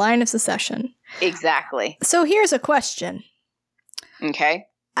line of succession. Exactly. So here's a question. Okay.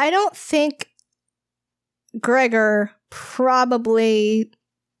 I don't think Gregor probably...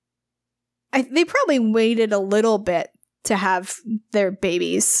 they probably waited a little bit to have their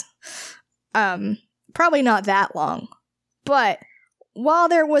babies. Probably not that long. But while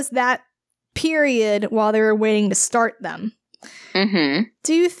there was that period while they were waiting to start them,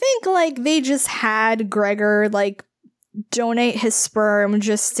 do you think, like, they just had Gregor, like, donate his sperm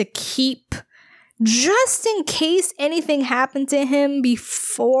just to keep... just in case anything happened to him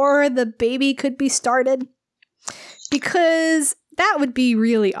before the baby could be started? Because that would be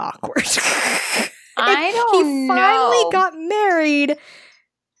really awkward. I don't know. He finally got married,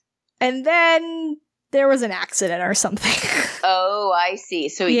 and then there was an accident or something. Oh, I see.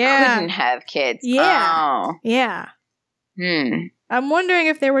 So he couldn't have kids. Yeah. Oh. Yeah. I'm wondering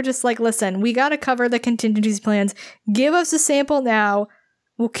if they were just like, listen, we got to cover the contingency plans. Give us a sample now.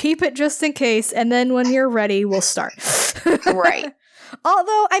 We'll keep it just in case, and then when you're ready, we'll start. Right.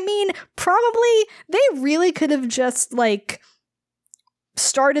 Although, I mean, probably they really could have just, like,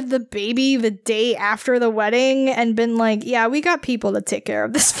 started the baby the day after the wedding and been like, yeah, we got people to take care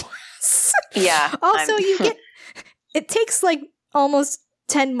of this for us. Yeah. Also, it takes, like, almost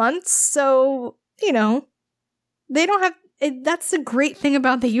 10 months, so, you know, they don't have... that's the great thing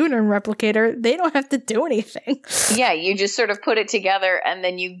about the uterine replicator. They don't have to do anything. Yeah, you just sort of put it together and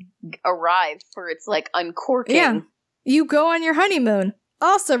then you arrive for its, like, uncorking. Yeah. You go on your honeymoon.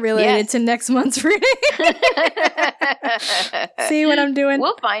 Also related to next month's reading. See what I'm doing?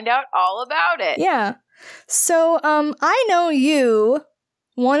 We'll find out all about it. Yeah. So, I know you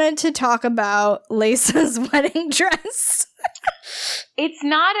wanted to talk about Lysa's wedding dress. It's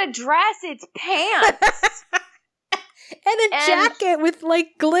not a dress, it's pants. And a jacket with,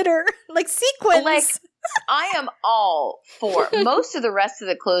 like, glitter, like sequins. Like, I am all for most of the rest of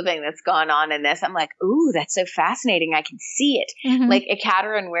the clothing that's gone on in this. I'm like, ooh, that's so fascinating. I can see it. Like,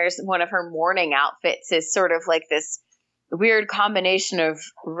 Ekaterine wears one of her mourning outfits is sort of like this weird combination of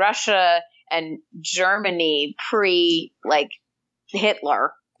Russia and Germany like,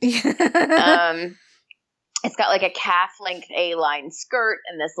 Hitler. It's got, like, a calf-length A-line skirt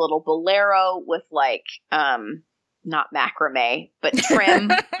and this little bolero with, like, not macrame, but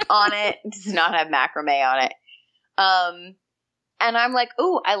trim on it. It does not have macrame on it. And I'm like,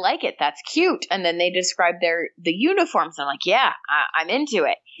 ooh, I like it. That's cute. And then they describe the uniforms. I'm like, yeah, I'm into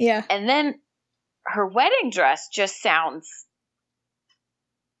it. Yeah. And then her wedding dress just sounds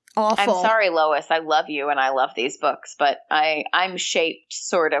awful. I'm sorry, Lois. I love you and I love these books, but I'm shaped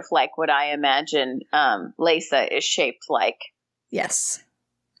sort of like what I imagine Lysa is shaped like. Yes.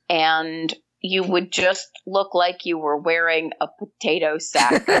 And you would just look like you were wearing a potato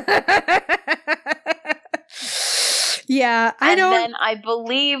sack. Yeah, And then I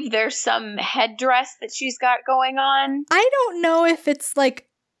believe there's some headdress that she's got going on. I don't know if it's like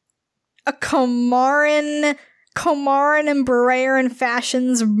a Comarin and Barayan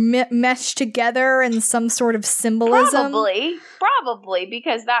fashions meshed together in some sort of symbolism. Probably,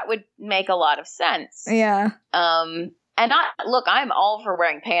 because that would make a lot of sense. Yeah. And look, I'm all for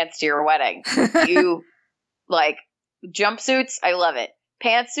wearing pants to your wedding. You, like, jumpsuits, I love it.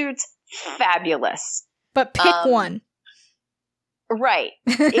 Pantsuits, fabulous. But pick one. Right.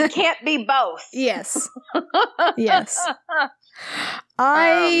 It can't be both. Yes. Yes.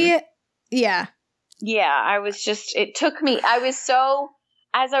 Yeah. Yeah, I was just, it took me, as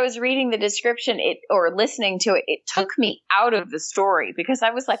I was reading the description or listening to it, it took me out of the story because I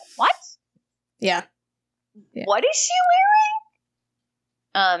was like, what? Yeah. What is she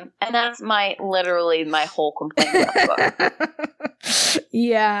wearing? And that's literally my whole complaint about the book.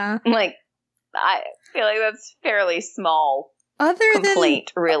 Yeah. Like, I feel like that's fairly small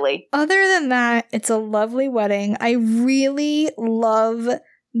complaint, really. Other than that, it's a lovely wedding. I really love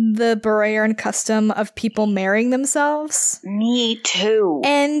the Barayan custom of people marrying themselves. Me too.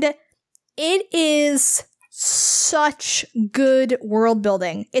 And it is such good world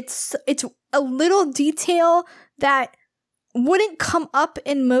building. It's a little detail that wouldn't come up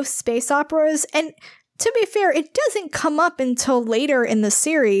in most space operas, and to be fair, it doesn't come up until later in the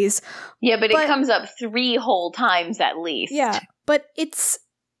series. Yeah, but it comes up 3 whole times at least. Yeah, but it's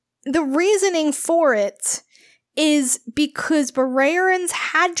the reasoning for it is because Barayans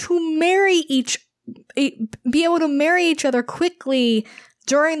had to be able to marry each other quickly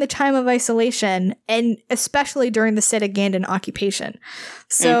during the time of isolation, and especially during the Setagandan occupation.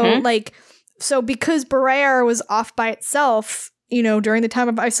 So, so because Barayar was off by itself, you know, during the time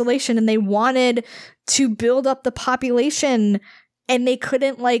of isolation, and they wanted to build up the population, and they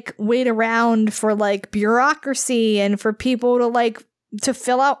couldn't, like, wait around for, like, bureaucracy and for people to, like, to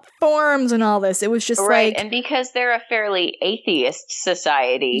fill out forms and all this. It was just right. like, And because they're a fairly atheist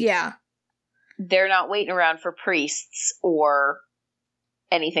society, yeah, they're not waiting around for priests or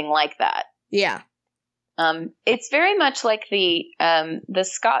anything like that. yeah. It's very much like the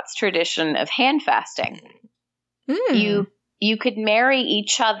Scots tradition of hand fasting. You could marry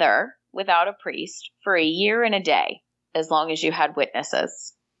each other without a priest for a year and a day, as long as you had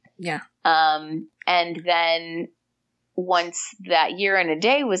witnesses. Yeah. And then once that year and a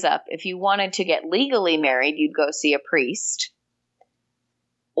day was up, if you wanted to get legally married, you'd go see a priest,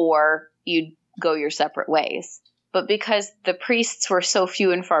 or you'd go your separate ways. But because the priests were so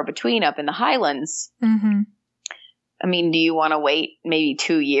few and far between up in the Highlands, I mean, do you want to wait maybe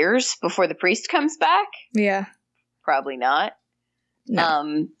 2 years before the priest comes back? Yeah. Probably not.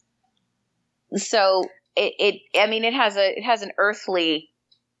 No. So it has an earthly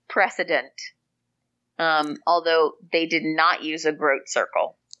precedent. Although they did not use a groat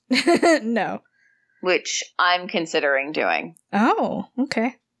circle. No. Which I'm considering doing. Oh,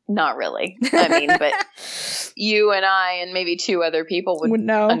 okay. Not really. I mean, but you and I and maybe 2 other people would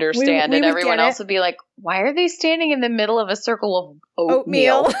know. Understand, we and would everyone else would be like, why are they standing in the middle of a circle of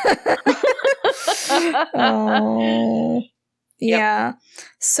oatmeal? Oh. Yeah.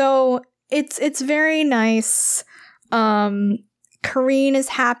 So it's very nice. Kareen is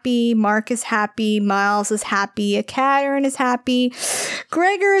happy, Mark is happy, Miles is happy, Acaderin is happy,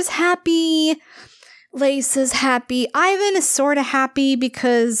 Gregor is happy, Lace is happy. Ivan is sort of happy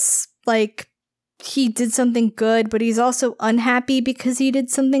because, like, he did something good, but he's also unhappy because he did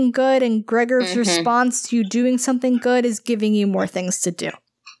something good, and Gregor's response to you doing something good is giving you more things to do.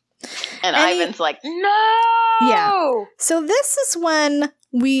 And Ivan's like, no! Yeah. So this is when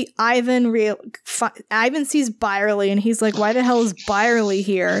Ivan sees Byerly, and he's like, why the hell is Byerly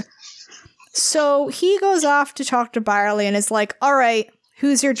here? So he goes off to talk to Byerly and is like, all right,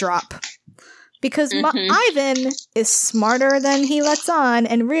 who's your drop? Because Ivan is smarter than he lets on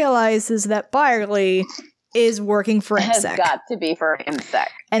and realizes that Byerly is working for IMSEC. Has got to be for IMSEC.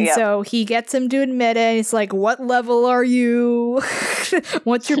 And so he gets him to admit it. He's like, what level are you?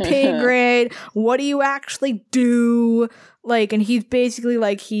 What's your pay grade? What do you actually do? Like, and he's basically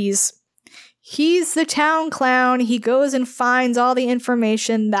like, he's the town clown. He goes and finds all the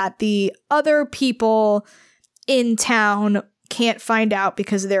information that the other people in town can't find out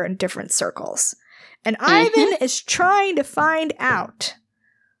because they're in different circles. And Ivan is trying to find out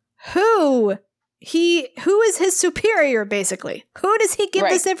who is his superior, basically. Who does he give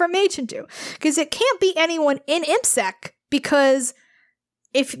this information to? Because it can't be anyone in IMSEC, because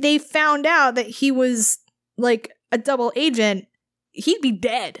if they found out that he was, like, a double agent, he'd be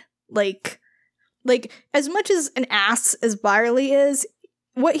dead. Like, as much as an ass as Byerly is,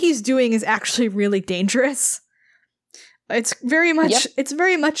 what he's doing is actually really dangerous. It's very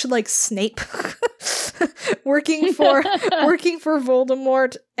much like Snape working for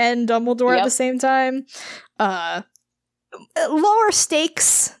Voldemort and Dumbledore at the same time. Lower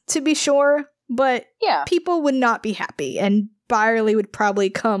stakes, to be sure, but people would not be happy, and Byerly would probably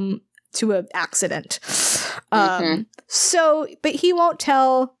come to an accident. So, but he won't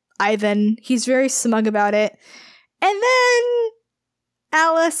tell Ivan. He's very smug about it. And then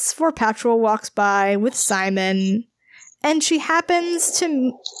Alice Forpatral walks by with Simon, and she happens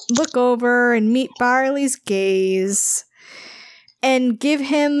to look over and meet Byerly's gaze and give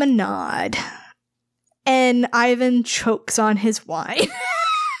him a nod. And Ivan chokes on his wine.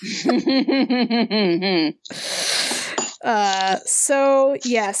 So,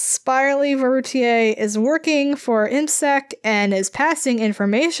 yes, Byerly Verroutier is working for IMSEC and is passing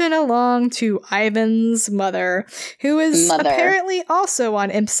information along to Ivan's mother, who is apparently also on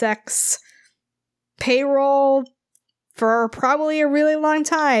IMSEC's payroll for probably a really long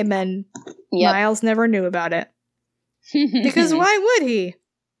time, and Miles never knew about it. Because why would he?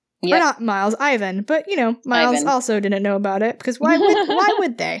 Or not Miles, Ivan. But, you know, Miles also didn't know about it, because why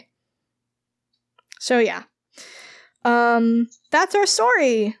would they? So, yeah. That's our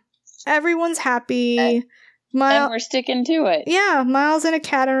story. Everyone's happy. And we're sticking to it. Yeah, Miles and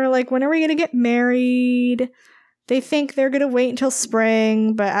Acaderin are like, when are we going to get married? They think they're going to wait until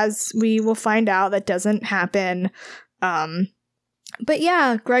spring, but as we will find out, that doesn't happen. But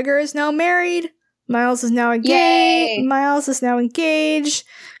yeah, Gregor is now married. Miles is now engaged. Miles is now engaged.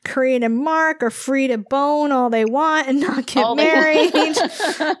 Kareen and Mark are free to bone all they want and not get married.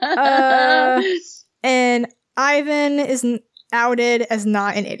 And Ivan is outed as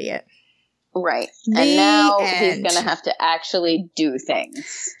not an idiot. Right. And now he's going to have to actually do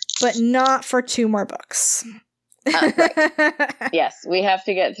things. But not for 2 more books. Right. Yes, we have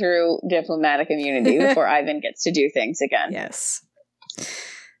to get through diplomatic immunity before Ivan gets to do things again. Yes.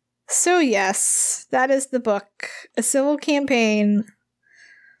 So yes, that is the book, A Civil Campaign.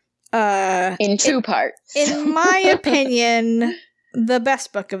 In two parts. In my opinion, the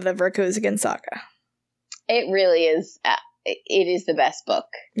best book of the Vorkosigan saga. It really is. It is the best book.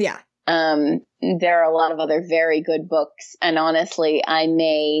 Yeah. There are a lot of other very good books, and honestly, I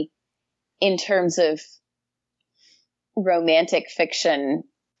may, in terms of romantic fiction,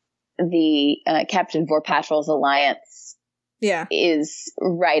 the Captain Vorpatrol's Alliance is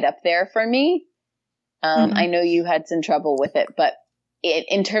right up there for me. I know you had some trouble with it, but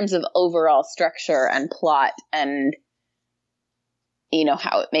in terms of overall structure and plot and, you know,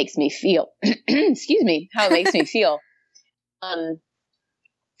 how it makes me feel, excuse me, how it makes me feel,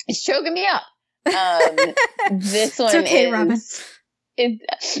 it's choking me up. This one it's okay, is, Robin.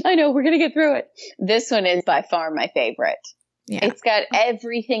 I know, we're going to get through it. This one is by far my favorite. Yeah. It's got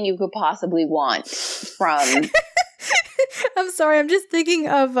everything you could possibly want from... I'm sorry, I'm just thinking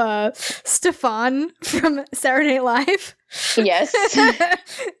of Stefan from Saturday Night Live. Yes.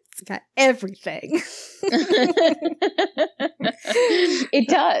 It's got everything. It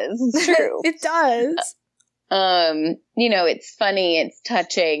does. It's true. It does. You know, it's funny, it's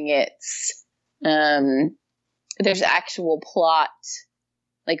touching, it's there's actual plot,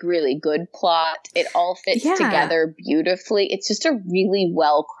 like really good plot. It all fits together beautifully. It's just a really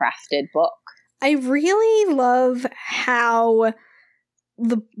well-crafted book. I really love how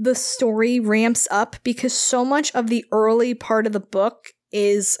the story ramps up, because so much of the early part of the book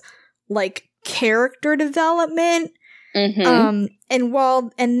is like character development. And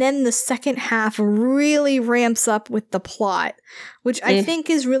then the second half really ramps up with the plot, which I think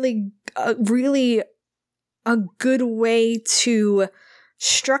is really a good way to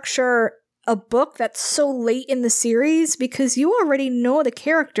structure a book that's so late in the series, because you already know the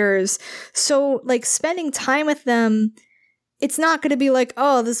characters. So like spending time with them, it's not going to be like,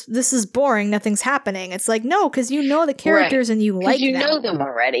 oh, this is boring, nothing's happening. It's like, no, because you know the characters and you like them. You know them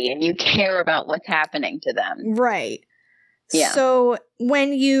already and you care about what's happening to them. Right. Yeah. So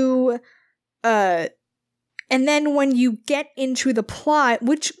when you and then when you get into the plot,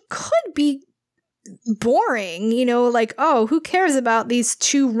 which could be boring, you know, like, oh, who cares about these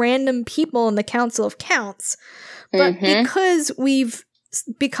two random people in the Council of Counts? But because we've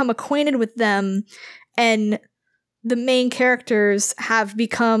become acquainted with them and the main characters have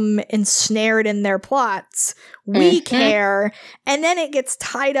become ensnared in their plots, we care. And then it gets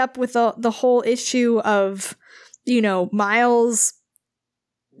tied up with the whole issue of, you know, Miles,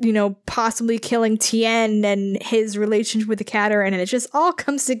 you know, possibly killing Tien and his relationship with the Cateran, and it just all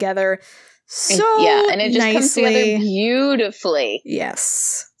comes together and it just comes together beautifully.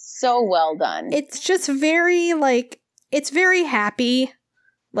 Yes. So well done. It's just very, like, it's very happy.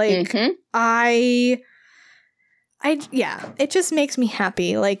 Like, it just makes me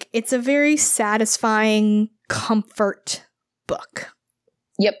happy. Like, it's a very satisfying comfort book.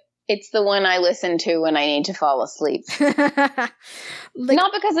 Yep. It's the one I listen to when I need to fall asleep.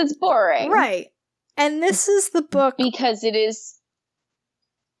 Not because it's boring. Right. And this is the book. Because it is...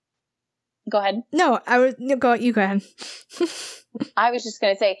 Go ahead. No, you go ahead. I was just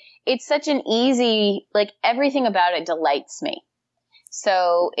going to say, it's such an easy, like, everything about it delights me.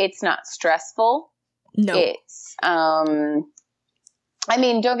 So it's not stressful. No. It's, I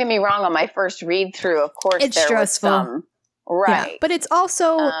mean, don't get me wrong, on my first read through, of course, it's there stressful. was some. Right. Yeah, but it's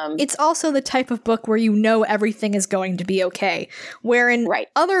also the type of book where you know everything is going to be okay. Where in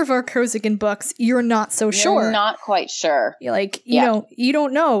other Vorkosigan books, you're not so sure. You're not quite sure. You're like, you know, you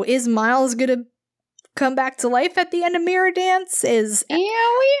don't know. Is Miles going to come back to life at the end of Mirror Dance? We don't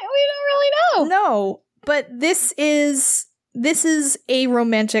really know. No, but this is a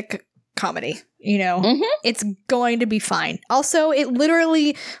romantic comedy, you know? It's going to be fine. Also, it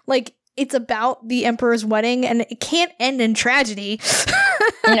literally, like, it's about the Emperor's wedding, and it can't end in tragedy.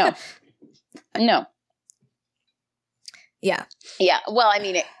 No. Yeah. Yeah. Well, I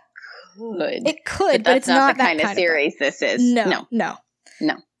mean, it could. It could, but it's not the kind of series this is. No.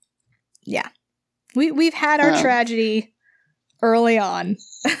 Yeah. We've had our tragedy early on.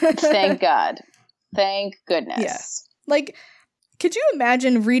 Thank God. Thank goodness. Yeah. Like, could you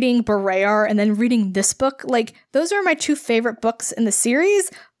imagine reading Barayar and then reading this book? Like, those are my two favorite books in the series,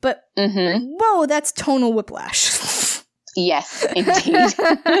 but whoa, that's tonal whiplash. Yes, indeed.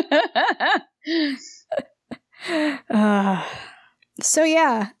 So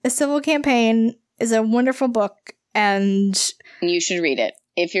yeah, A Civil Campaign is a wonderful book, and you should read it.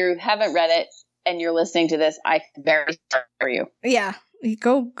 If you haven't read it and you're listening to this, I'm very sorry for you. Yeah,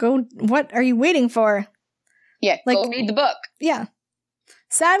 go. What are you waiting for? Yeah, like, go read the book. Yeah.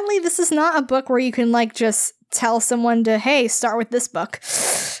 Sadly, this is not a book where you can, like, just tell someone to, hey, start with this book.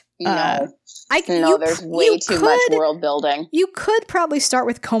 No. There's way too much world building. You could probably start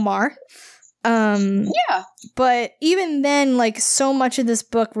with Komar. Yeah. But even then, like, so much of this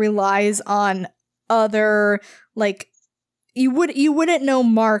book relies on other, like, you wouldn't know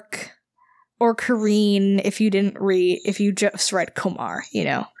Mark or Kareen if you just read Komar, you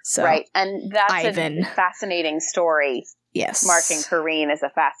know? So, right. And that's Ivan. A fascinating story. Yes. Mark and Kareen is a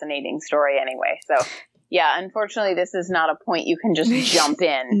fascinating story anyway. So, yeah, unfortunately, this is not a point you can just jump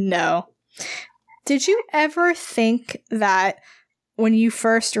in. No. Did you ever think that when you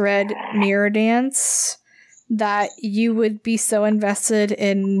first read Mirror Dance that you would be so invested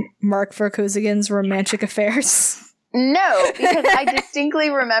in Mark Vorkosigan's romantic affairs? No, because I distinctly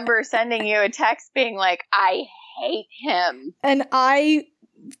remember sending you a text being like, I hate him. And I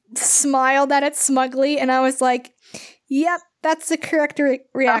smiled at it smugly, and I was like, yep, that's the correct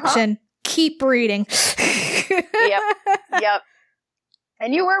reaction. Keep reading. Yep.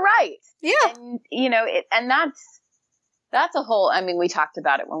 And you were right. Yeah. And, you know, that's a whole, I mean, we talked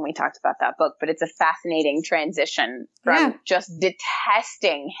about it when we talked about that book, but it's a fascinating transition from just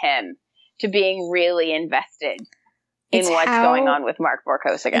detesting him to being really invested in what's going on with Mark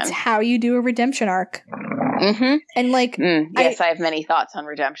Vorkosigan. It's how you do a redemption arc. Mm-hmm. And like, yes, I have many thoughts on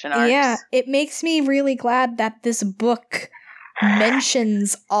redemption arcs. Yeah, it makes me really glad that this book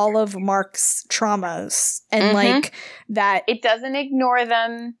mentions all of Mark's traumas and like that it doesn't ignore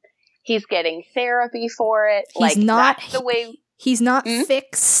them. He's getting therapy for it. He's that's the way he's not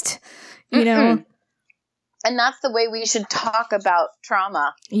fixed, you know. And that's the way we should talk about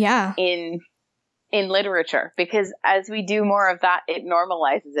trauma. Yeah. In literature, because as we do more of that, it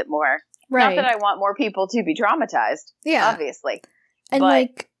normalizes it more. Right. Not that I want more people to be traumatized. Yeah. Obviously. And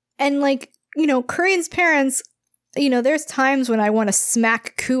like, you know, Kareen's parents, you know, there's times when I want to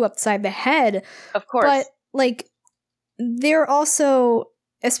smack Ku upside the head. Of course. But like, they're also,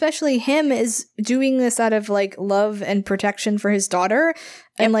 especially him, is doing this out of like love and protection for his daughter.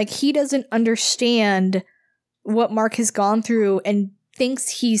 And like, he doesn't understand what Mark has gone through and thinks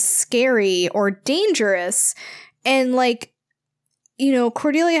he's scary or dangerous. And like, you know,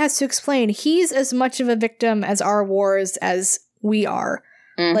 Cordelia has to explain he's as much of a victim as our wars as we are.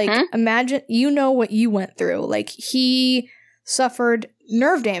 Like, imagine, you know what you went through. Like, he suffered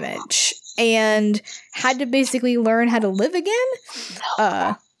nerve damage and had to basically learn how to live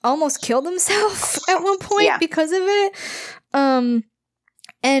again. Almost killed himself at one point because of it.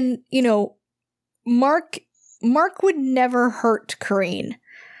 And, you know, Mark would never hurt Kareen.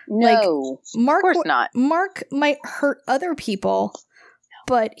 No, Mark, of course not. Mark might hurt other people,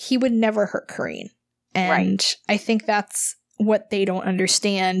 but he would never hurt Kareen. And I think that's what they don't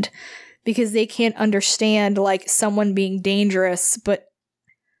understand, because they can't understand like someone being dangerous, but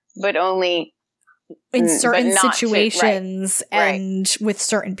only in certain situations and with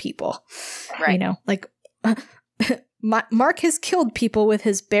certain people. You know, like Mark has killed people with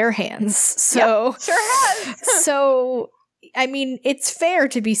his bare hands. So sure has. So I mean, it's fair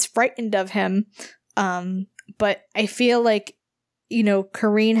to be frightened of him. But I feel like, you know,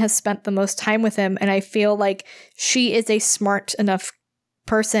 Kareen has spent the most time with him, and I feel like she is a smart enough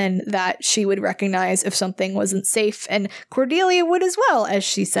person that she would recognize if something wasn't safe, and Cordelia would as well, as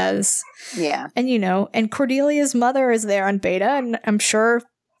she says. Yeah. And, you know, and Cordelia's mother is there on Beta, and I'm sure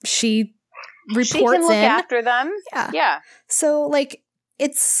she reports she can look after them. Yeah. So, like,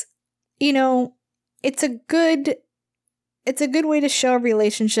 it's, you know, it's a good way to show a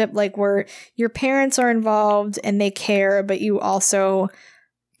relationship, like, where your parents are involved and they care, but you also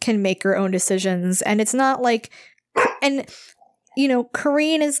can make your own decisions. And it's not like, and, you know,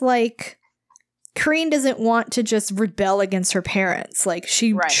 Kareen doesn't want to just rebel against her parents. Like,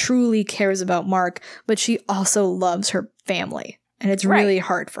 she truly cares about Mark, but she also loves her family. And it's really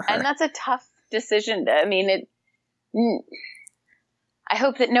hard for her. And that's a tough decision. I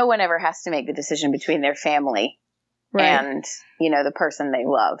hope that no one ever has to make the decision between their family and, you know, the person they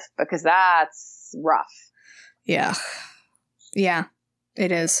love, because that's rough. Yeah. Yeah,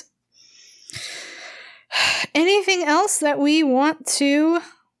 it is. Anything else that we want to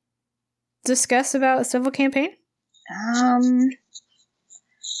discuss about Civil Campaign?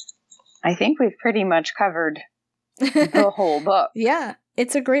 I think we've pretty much covered the whole book. Yeah,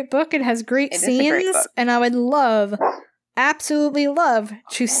 it's a great book. It has great scenes, and I would absolutely love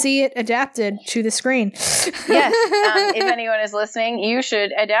to see it adapted to the screen. Yes, if anyone is listening, you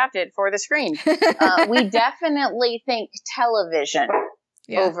should adapt it for the screen. We definitely think television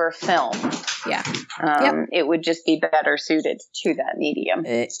over film. Yeah. It would just be better suited to that medium.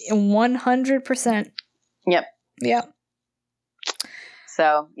 100%. Yep.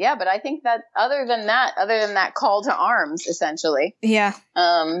 So, yeah, but I think that other than that call to arms, essentially. Yeah.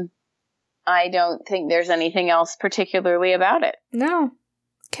 I don't think there's anything else particularly about it. No.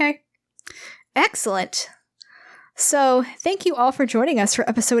 Okay. Excellent. So, thank you all for joining us for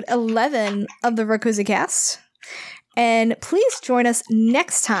episode 11 of the Vokoza Cast. And please join us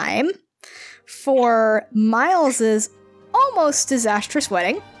next time for Miles's almost disastrous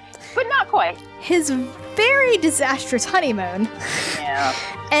wedding. But not quite. His very disastrous honeymoon. Yeah.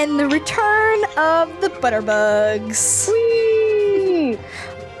 And the return of the Butterbugs. Whee!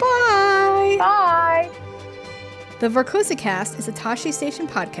 Bye! Bye! The Vokoza Cast is a Tashi Station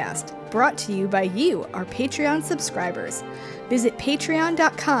podcast brought to you by you, our Patreon subscribers. Visit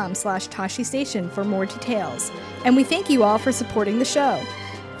patreon.com/Tashi Station for more details. And we thank you all for supporting the show.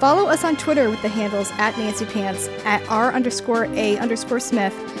 Follow us on Twitter with the handles @NancyPants,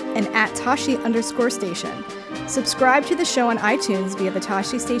 @R_A_Smith, and @Tashi_Station. Subscribe to the show on iTunes via the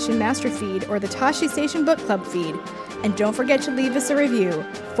Tashi Station Master Feed or the Tashi Station Book Club feed. And don't forget to leave us a review.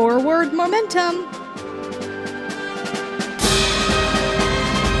 Forward momentum!